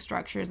building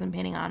structures and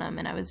painting on them,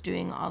 and I was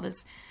doing all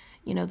this,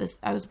 you know,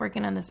 I was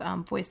working on this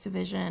Voice to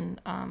Vision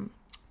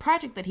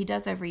project that he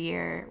does every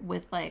year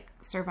with like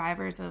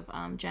survivors of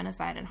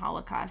genocide and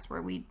Holocaust,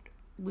 where we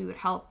would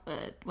help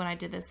when I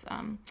did this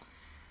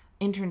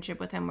internship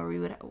with him, where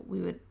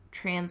we would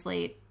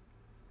translate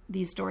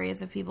these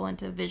stories of people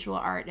into visual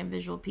art and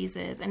visual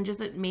pieces, and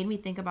just it made me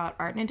think about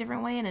art in a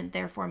different way, and it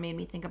therefore made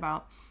me think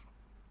about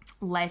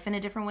life in a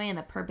different way, and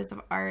the purpose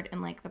of art,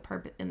 and like the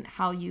purpose and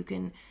how you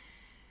can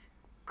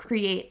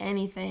create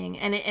anything.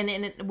 And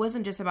it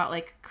wasn't just about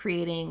like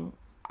creating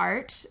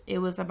art, it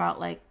was about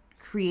like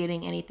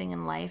creating anything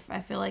in life. I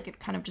feel like it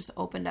kind of just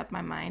opened up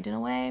my mind in a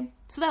way.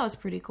 So that was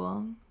pretty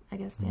cool, I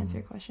guess, to answer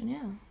your question.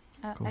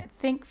 Yeah. Cool. I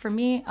think for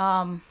me,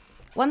 one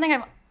thing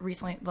I've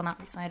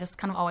I just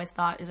kind of always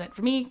thought is that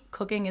for me,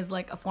 cooking is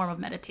like a form of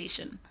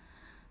meditation.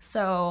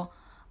 So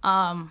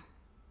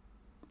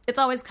it's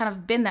always kind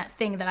of been that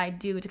thing that I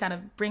do to kind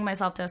of bring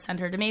myself to a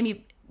center, to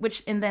maybe,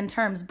 which in then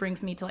terms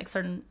brings me to like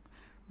certain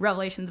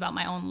revelations about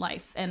my own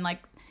life. And like,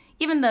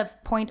 even the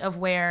point of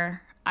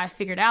where I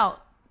figured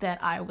out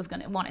that I was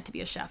going to want it to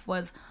be a chef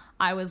was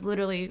I was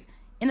literally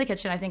in the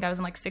kitchen. I think I was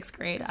in like 6th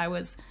grade. I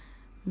was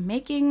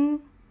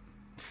making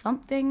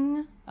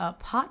something, a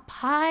pot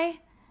pie,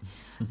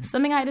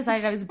 something I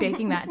decided I was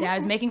baking that day. I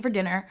was making for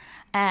dinner,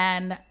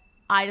 and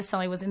I just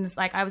suddenly was in this,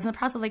 like, I was in the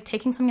process of like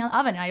taking something out of the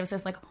oven, and I was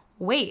just like,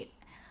 wait,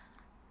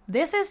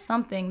 this is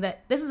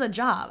a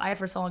job. I had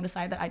for so long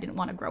decided that I didn't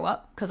want to grow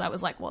up because I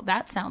was like, well,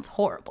 that sounds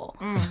horrible.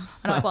 And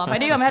I'm like, well, if I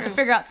do, I'm gonna have to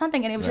figure out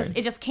something. And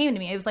it just came to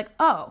me. It was like,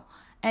 oh.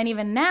 And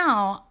even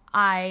now,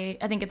 I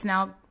think it's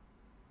now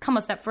come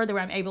a step further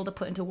where I'm able to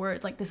put into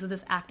words, like, this is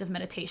this act of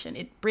meditation.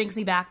 It brings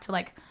me back to,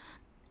 like,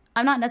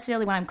 I'm not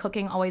necessarily, when I'm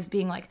cooking, always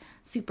being like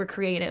super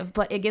creative,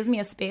 but it gives me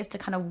a space to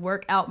kind of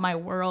work out my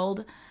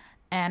world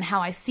and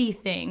how I see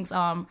things.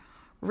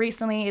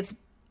 Recently,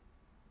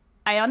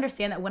 I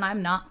understand that when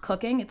I'm not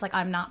cooking, it's like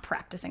I'm not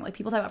practicing. Like,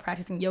 people talk about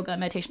practicing yoga and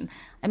meditation.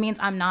 It means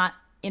I'm not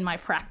in my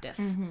practice.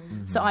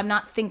 So I'm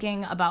not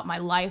thinking about my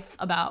life,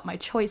 about my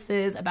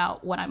choices,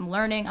 about what I'm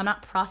learning. I'm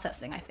not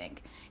processing, I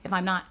think, if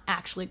I'm not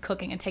actually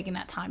cooking and taking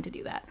that time to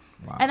do that.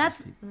 Wow, and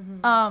that's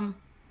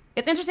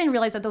it's interesting to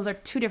realize that those are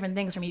two different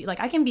things for me. Like,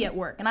 I can be at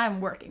work and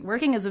I'm working.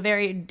 Working is a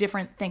very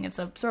different thing. It's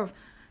a sort of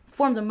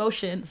forms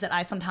emotions that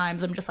I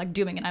sometimes am just like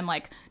doing, and I'm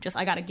like,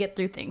 I got to get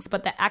through things.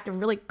 But the act of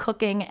really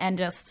cooking and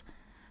just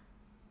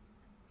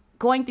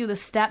going through the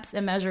steps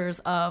and measures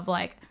of,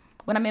 like,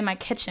 when I'm in my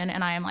kitchen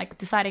and I am like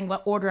deciding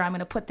what order I'm going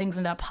to put things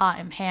into a pot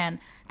and pan,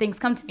 things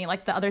come to me.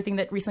 Like, the other thing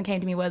that recently came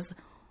to me was,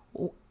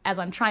 as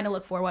I'm trying to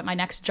look for what my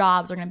next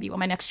jobs are going to be, what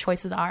my next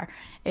choices are,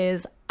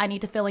 is I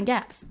need to fill in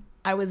gaps.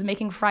 I was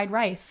making fried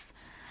rice,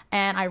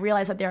 and I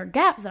realized that there are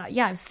gaps that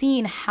I've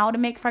seen how to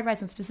make fried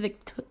rice and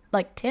specific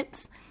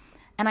tips.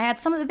 And I had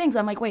some of the things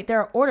I'm like, wait, there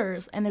are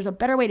orders and there's a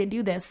better way to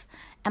do this.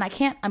 And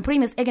I'm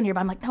putting this egg in here, but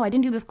I'm like, no, I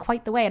didn't do this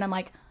quite the way. And I'm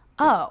like,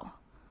 oh,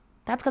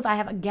 that's because I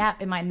have a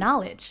gap in my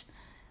knowledge,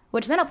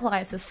 which then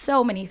applies to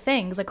so many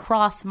things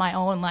across my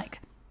own, like,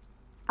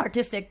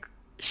 artistic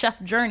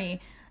chef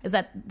journey, is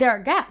that there are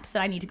gaps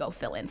that I need to go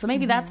fill in. So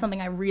maybe that's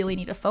something I really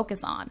need to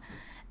focus on.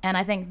 And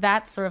I think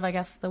that's sort of, I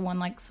guess, the one,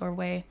 like, sort of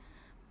way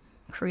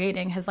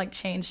creating has, like,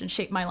 changed and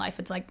shaped my life.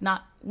 It's like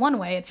not one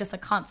way, it's just a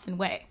constant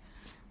way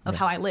of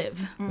how I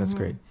live. That's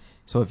great.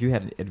 So if you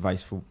had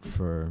advice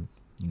for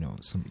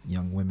some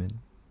young women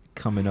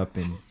coming up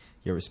in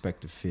your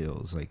respective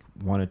fields, like,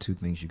 1 or 2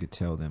 things you could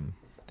tell them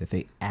that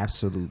they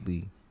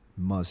absolutely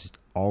must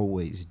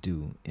always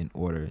do in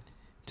order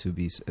to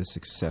be a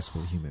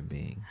successful human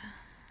being,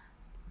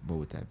 what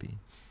would that be?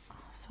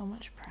 So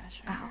much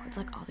pressure. Oh, it's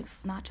like all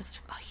things, not just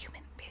a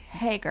human being.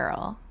 Hey,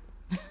 girl.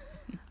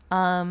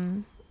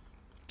 My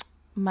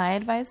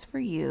advice for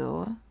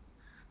you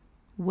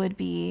would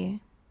be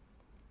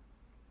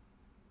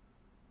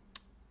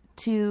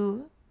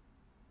to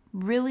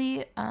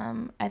really,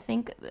 I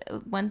think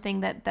one thing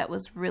that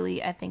was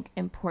really, I think,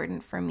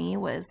 important for me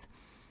was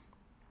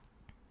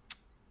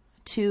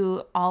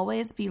to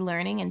always be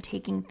learning and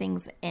taking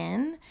things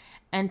in,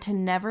 and to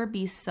never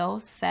be so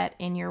set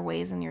in your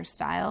ways and your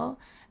style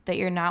that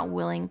you're not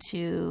willing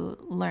to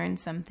learn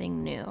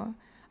something new.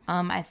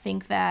 I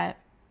think that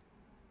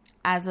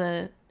as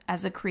a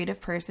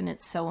creative person,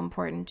 it's so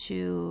important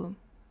to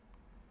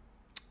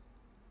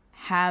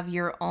have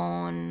your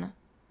own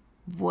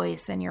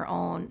voice and your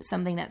own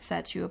something that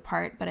sets you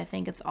apart. But I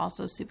think it's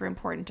also super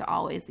important to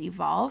always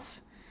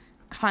evolve,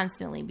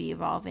 constantly be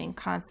evolving,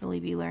 constantly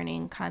be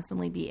learning,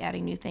 constantly be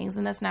adding new things.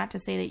 And that's not to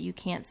say that you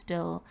can't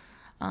still,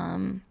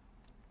 have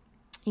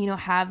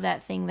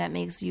that thing that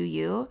makes you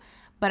you.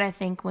 But I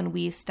think when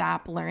we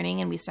stop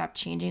learning and we stop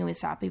changing and we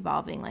stop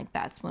evolving, like,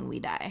 that's when we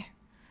die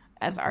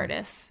as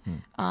artists,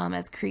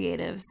 as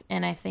creatives.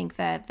 And I think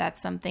that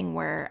that's something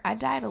where I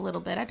died a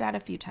little bit. I died a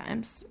few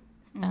times,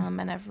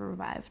 and I've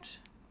revived.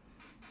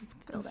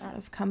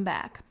 I've come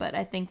back. But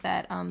I think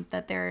that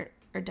that there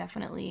are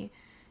definitely,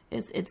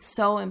 it's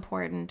so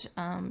important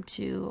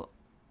to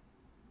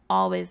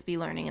always be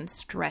learning and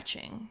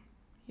stretching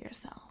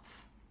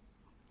yourself.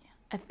 Yeah,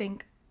 I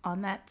think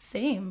on that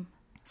same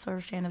sort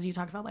of strand as you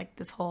talked about, like,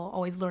 this whole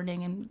always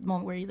learning and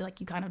moment where you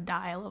kind of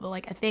die a little bit.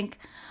 Like, I think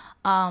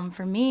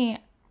for me,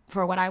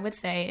 for what I would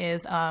say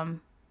is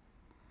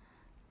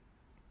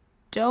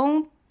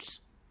don't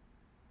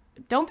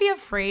be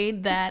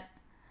afraid that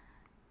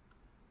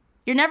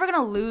you're never going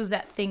to lose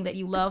that thing that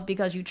you love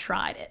because you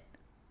tried it.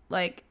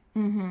 Like,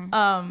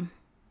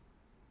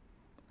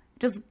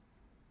 just,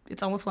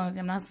 it's almost one of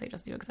them. I'm not going to say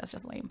just do it because that's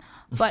just lame.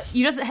 But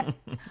you just,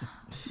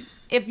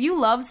 if you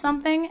love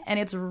something and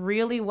it's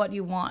really what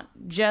you want,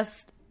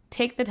 just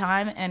take the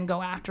time and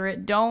go after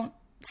it. Don't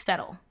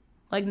settle.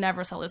 Like,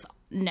 never settle. Just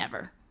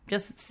never.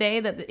 Just say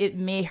that it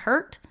may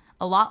hurt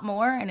a lot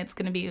more and it's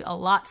going to be a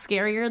lot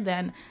scarier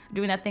than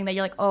doing that thing that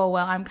you're like, oh,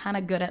 well, I'm kind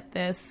of good at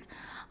this.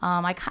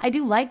 I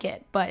do like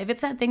it. But if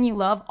it's that thing you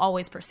love,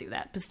 always pursue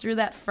that. Pursue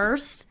that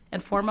first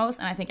and foremost,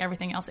 and I think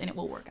everything else in it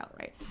will work out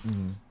right.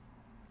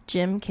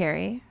 Jim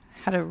Carrey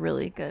had a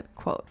really good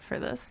quote for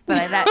this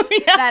that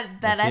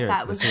I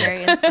thought was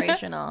very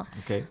inspirational.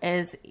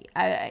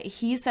 Okay.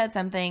 He said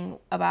something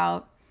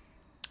about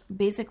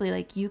basically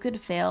like you could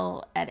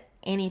fail at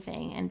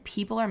anything and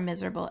people are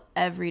miserable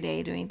every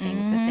day doing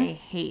things that they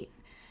hate.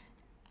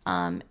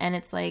 And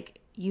it's like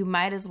you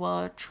might as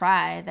well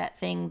try that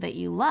thing that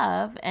you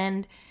love,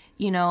 and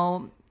you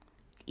know,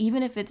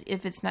 even if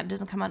it's not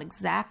doesn't come out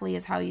exactly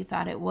as how you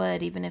thought it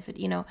would, even if it,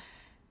 you know,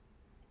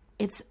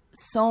 it's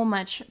so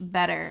much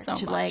better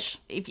like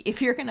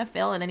if you're gonna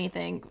fail at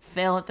anything,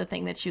 fail at the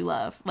thing that you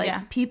love.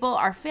 Like people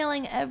are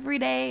failing every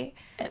day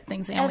at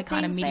things they only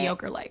kind of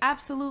mediocre like,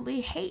 absolutely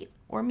hate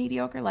or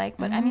mediocre like,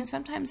 but I mean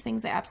sometimes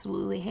things they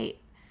absolutely hate.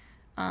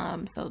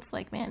 So it's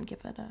like, man, give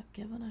it a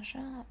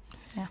shot.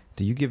 Yeah.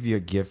 Do you give your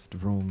gift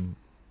room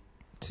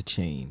to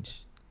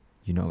change?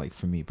 You know, like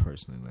for me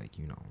personally, like,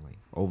 you know, like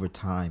over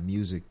time,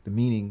 music, the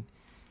meaning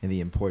and the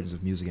importance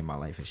of music in my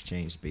life has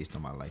changed based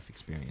on my life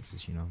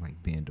experiences, you know,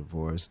 like being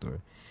divorced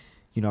or,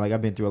 you know, like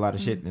I've been through a lot of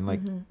shit, and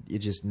like it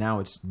just, now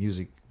it's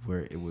music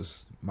where it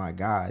was my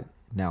God.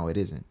 Now it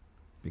isn't,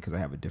 because I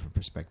have a different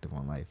perspective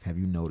on life. Have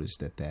you noticed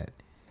that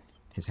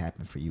has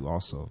happened for you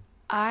also?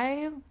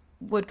 I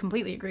would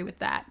completely agree with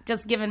that.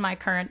 Just given my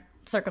current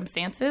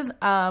circumstances,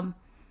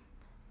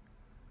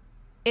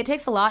 it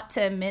takes a lot to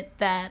admit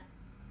that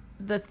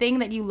the thing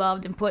that you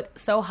loved and put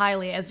so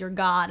highly as your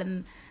God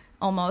and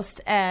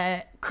almost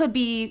could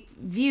be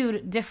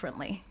viewed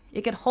differently.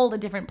 It could hold a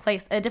different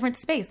place, a different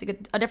space,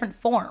 a different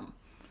form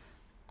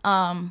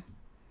than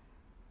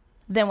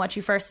what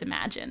you first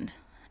imagined.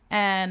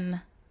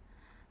 And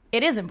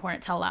it is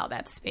important to allow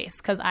that space,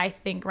 because I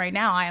think right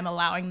now I am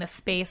allowing the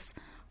space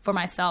for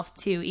myself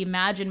to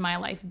imagine my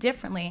life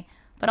differently,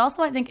 but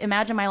also I think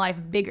imagine my life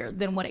bigger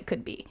than what it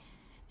could be.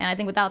 And I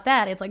think without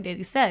that, it's like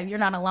Daisy said, if you're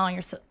not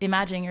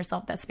imagining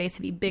yourself that space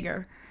to be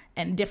bigger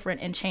and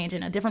different and change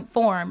in a different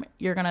form,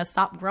 you're going to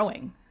stop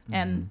growing.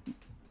 And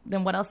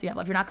then what else do you have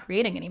left? You're not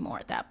creating anymore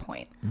at that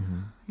point.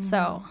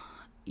 So,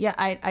 yeah,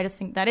 I just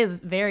think that is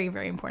very,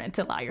 very important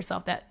to allow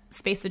yourself that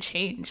space to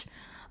change.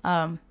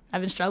 I've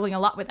been struggling a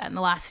lot with that in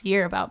the last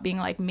year, about being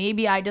like,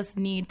 maybe I just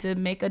need to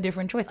make a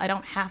different choice. I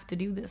don't have to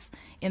do this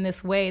in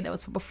this way that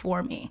was put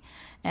before me.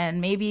 And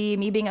maybe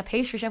me being a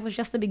pastry chef was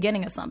just the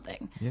beginning of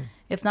something. Yeah.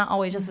 It's not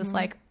always just this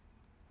like,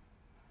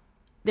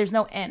 there's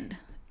no end.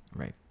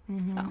 Right.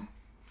 So.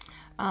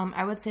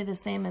 I would say the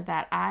same as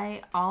that.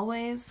 I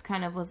always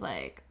kind of was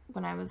like,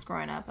 when I was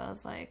growing up, I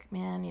was like,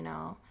 man, you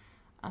know,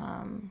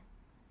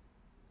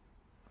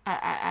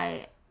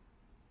 I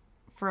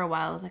for a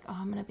while I was like, oh,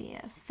 I'm going to be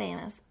a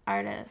famous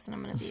artist and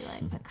I'm going to be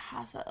like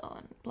Picasso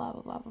and blah,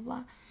 blah, blah, blah,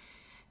 blah.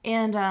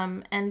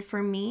 And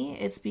for me,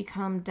 it's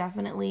become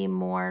definitely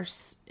more,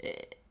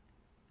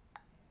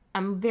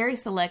 I'm very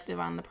selective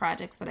on the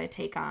projects that I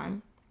take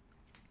on.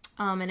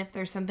 And if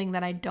there's something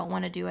that I don't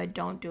want to do, I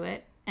don't do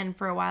it. And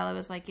for a while I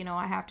was like, you know,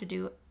 I have to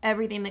do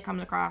everything that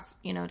comes across,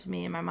 you know, to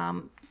me. And my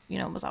mom, you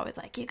know, was always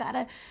like, you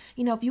gotta,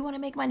 you know, if you want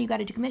to make money, you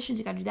gotta do commissions,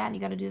 you gotta do that, and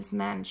you gotta do this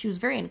and that. And she was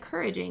very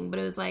encouraging, but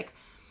it was like,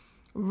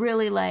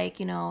 really like,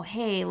 you know,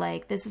 hey,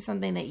 like, this is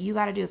something that you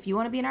gotta do. If you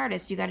want to be an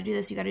artist, you gotta do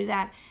this, you gotta do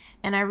that.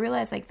 And I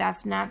realized like,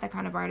 that's not the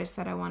kind of artist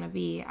that I want to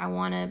be. I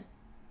want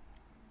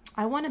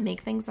to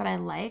make things that I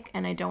like,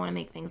 and I don't want to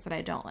make things that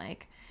I don't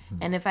like.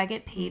 And if I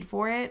get paid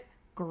for it,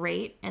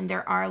 great. And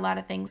there are a lot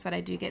of things that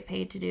I do get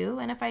paid to do.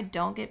 And if I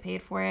don't get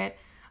paid for it,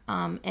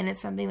 and it's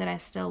something that I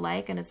still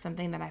like, and it's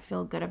something that I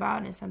feel good about,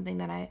 and it's something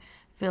that I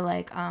feel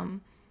like,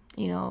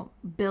 you know,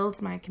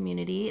 builds my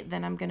community,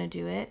 then I'm going to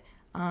do it.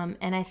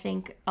 And I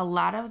think a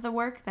lot of the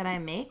work that I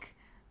make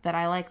that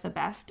I like the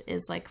best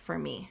is like for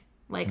me.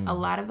 Like a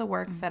lot of the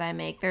work that I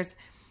make, there's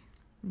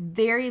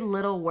very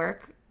little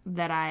work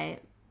that I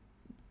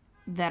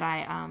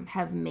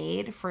have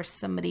made for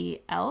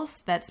somebody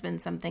else that's been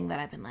something that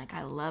I've been like,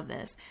 I love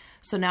this.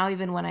 So now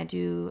even when I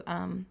do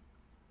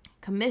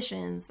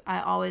commissions, I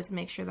always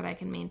make sure that I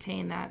can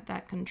maintain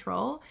that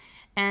control.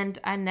 And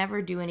I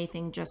never do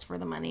anything just for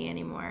the money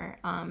anymore.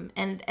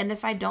 And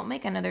if I don't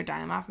make another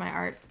dime off my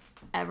art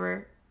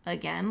ever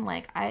again,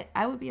 like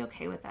I would be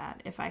okay with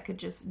that if I could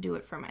just do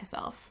it for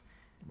myself.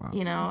 Wow.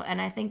 You know,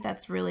 and I think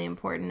that's really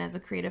important as a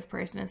creative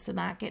person, is to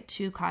not get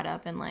too caught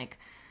up in like,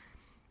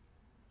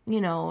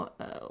 you know,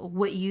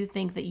 what you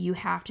think that you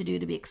have to do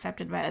to be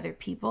accepted by other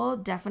people.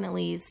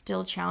 Definitely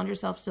still challenge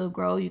yourself, still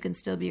grow. You can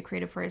still be a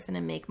creative person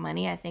and make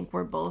money. I think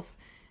we're both,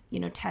 you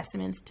know,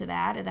 testaments to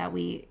that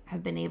we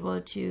have been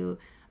able to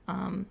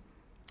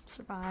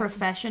survive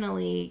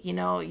professionally, you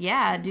know,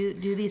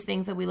 do these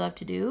things that we love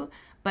to do.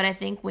 But I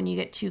think when you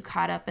get too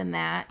caught up in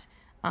that,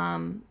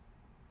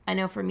 I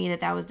know for me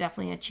that was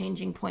definitely a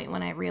changing point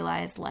when I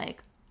realized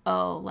like,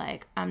 oh,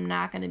 like I'm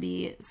not going to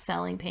be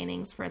selling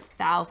paintings for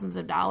thousands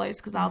of dollars,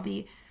 because I'll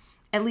be,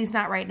 at least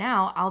not right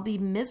now, I'll be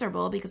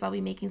miserable because I'll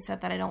be making stuff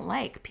that I don't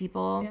like.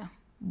 People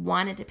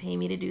wanted to pay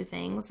me to do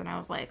things, and I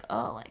was like,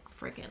 oh, like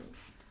freaking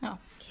no.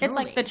 It's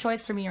like the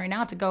choice for me right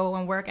now to go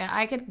and work at,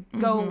 I could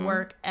go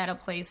work at a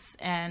place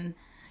and,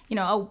 you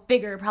know, a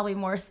bigger, probably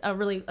more, a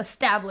really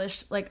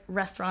established like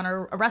restaurant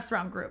or a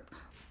restaurant group.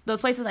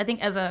 Those places, I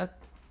think as a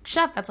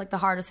chef, that's like the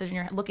hard decision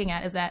you're looking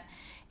at, is that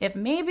if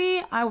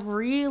maybe I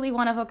really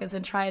want to focus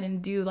and try it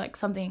and do like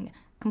something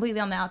completely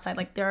on the outside,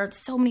 like there are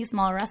so many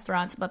small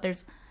restaurants, but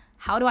there's,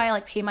 how do I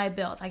like pay my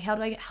bills? Like how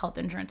do I get health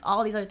insurance?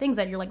 All these other things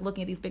that you're like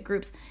looking at these big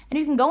groups, and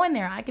you can go in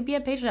there. I could be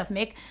a pastry chef,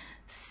 make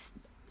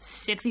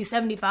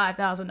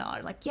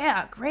 $75,000. Like,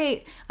 yeah,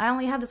 great. I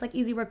only have this like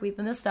easy work week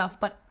and this stuff,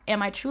 but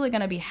am I truly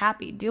going to be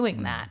happy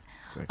doing that?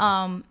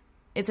 Exactly.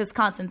 It's this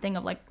constant thing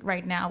of like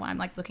right now I'm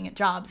like looking at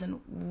jobs and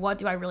what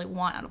do I really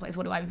want out of a place?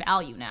 What do I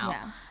value now?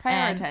 Yeah.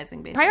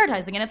 Prioritizing, basically.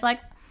 Prioritizing. And it's like,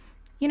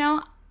 you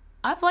know,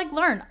 I've like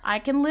learned I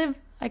can live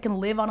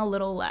on a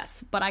little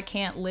less, but I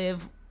can't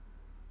live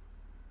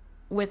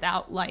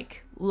without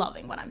like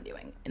loving what I'm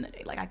doing in the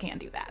day. Like I can't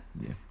do that.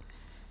 Yeah.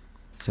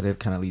 So that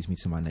kind of leads me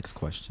to my next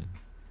question.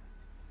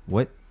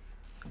 What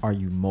are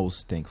you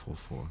most thankful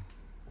for?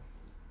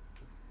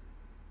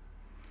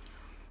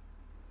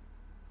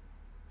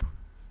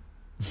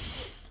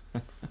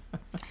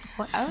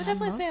 I would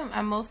definitely say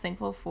I'm most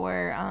thankful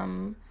for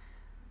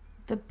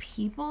the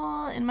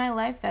people in my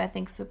life that I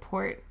think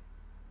support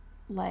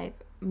like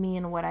me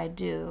and what I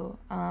do,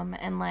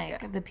 and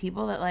like the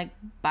people that like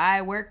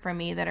buy work from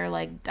me that are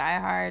like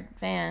diehard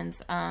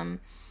fans.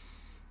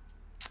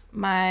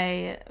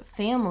 My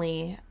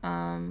family,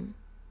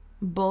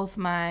 both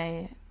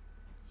my,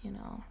 you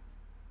know,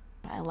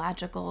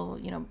 biological,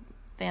 you know,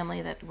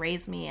 family that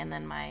raised me, and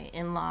then my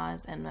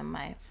in-laws, and then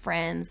my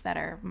friends that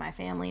are my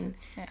family.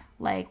 Yeah.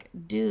 Like,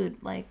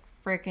 dude, like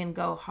freaking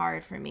go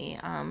hard for me.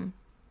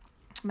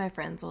 My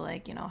friends will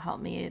like, you know,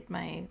 help me at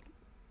my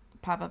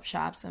pop-up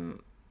shops, and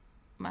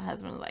my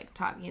husband was like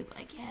talking. He's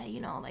like, yeah,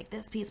 you know, like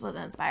this piece was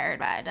inspired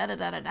by da da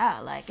da da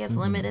da. Like it's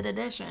limited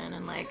edition,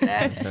 and like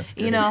that,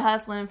 you know,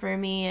 hustling for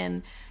me,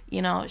 and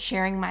you know,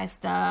 sharing my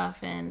stuff,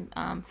 and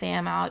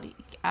fam out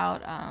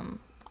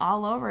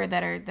all over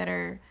that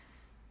are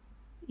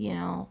you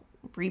know,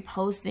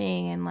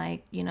 reposting and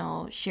like, you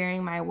know,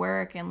 sharing my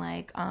work, and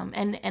like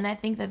and I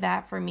think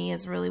that for me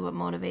is really what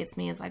motivates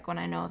me, is like when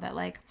I know that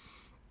like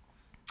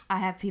I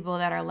have people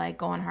that are like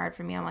going hard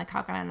for me. I'm like,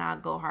 how can I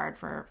not go hard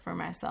for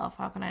myself?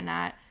 How can I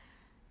not,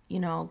 you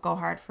know, go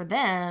hard for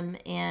them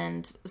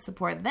and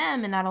support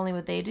them, and not only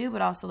what they do,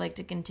 but also like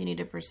to continue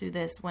to pursue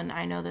this when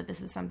I know that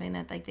this is something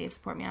that like they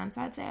support me on.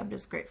 So I'd say I'm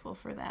just grateful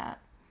for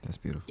that. That's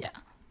beautiful. Yeah,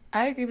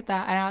 I agree with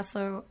that. And I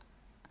also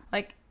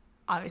like,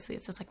 obviously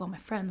it's just like, well, my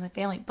friends, my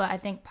family, but I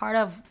think part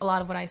of a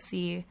lot of what I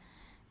see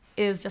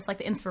is just like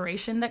the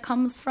inspiration that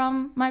comes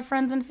from my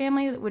friends and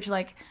family, which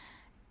like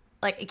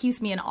it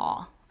keeps me in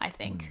awe, I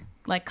think,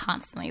 like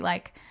constantly.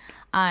 Like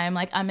I'm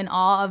in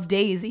awe of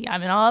Daisy.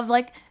 I'm in awe of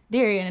like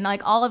Darian, and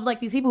like all of like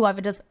these people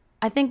who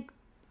I think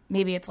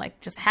maybe it's like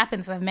just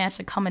happens that I've managed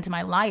to come into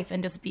my life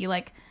and just be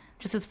like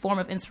just this form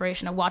of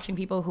inspiration of watching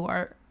people who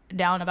are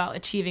down about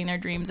achieving their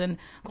dreams and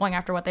going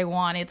after what they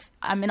want.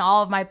 I'm in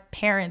awe of my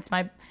parents,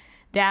 my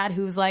dad,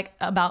 who's like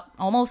about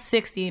almost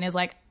 60 and is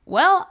like,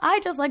 well, I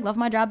just like love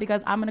my job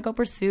because I'm gonna go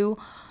pursue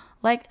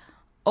like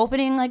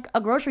opening like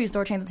a grocery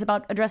store chain that's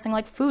about addressing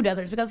like food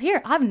deserts, because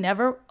here I've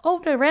never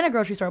ran a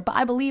grocery store, but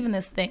I believe in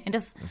this thing. And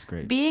just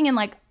being in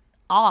like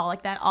awe,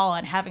 like that awe,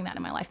 and having that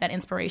in my life, that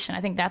inspiration,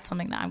 I think that's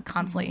something that I'm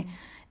constantly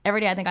every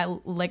day. I think I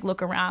like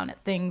look around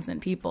at things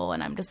and people,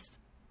 and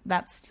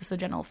that's just a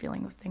general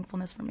feeling of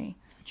thankfulness for me.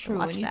 True.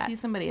 When you see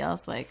somebody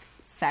else like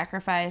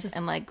sacrifice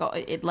and like go,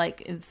 it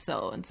like is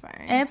so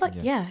inspiring. And it's like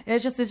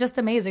it's just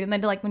amazing. And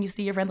then like when you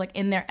see your friends like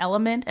in their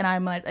element, and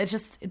I'm like,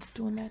 it's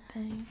doing that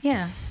thing.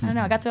 Yeah, I don't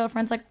know. I got to a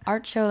friend's like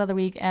art show the other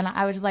week, and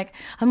I was just like,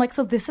 I'm like,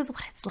 so this is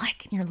what it's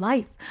like in your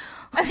life.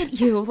 Look at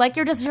you, like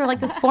you're like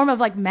this form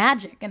of like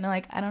magic, and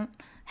like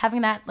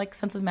having that like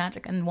sense of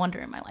magic and wonder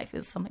in my life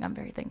is something I'm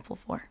very thankful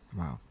for.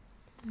 Wow.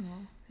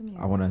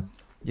 I want to.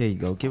 There you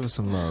go. Give us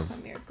some love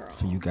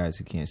for you guys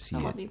who can't see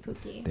it. Be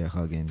Pookie. They're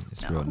hugging.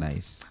 It's real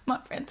nice. My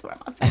friends who are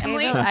my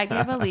family. I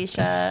gave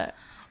Alycia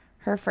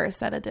her first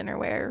set of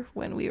dinnerware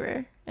when we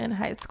were in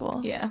high school.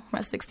 Yeah,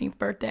 my 16th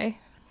birthday,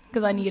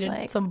 because I needed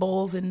like, some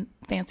bowls and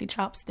fancy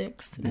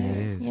chopsticks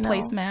and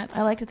placemats.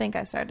 I like to think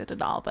I started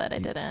it all, but I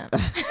didn't.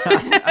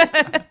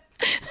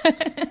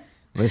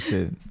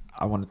 Listen,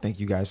 I want to thank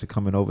you guys for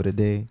coming over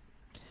today.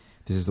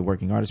 This is the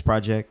Working Artist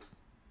Project,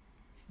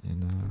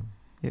 and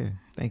yeah,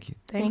 thank you.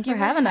 Thanks for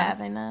having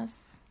us.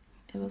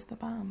 It was the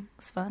bomb. It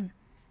was fun.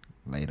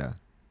 Later.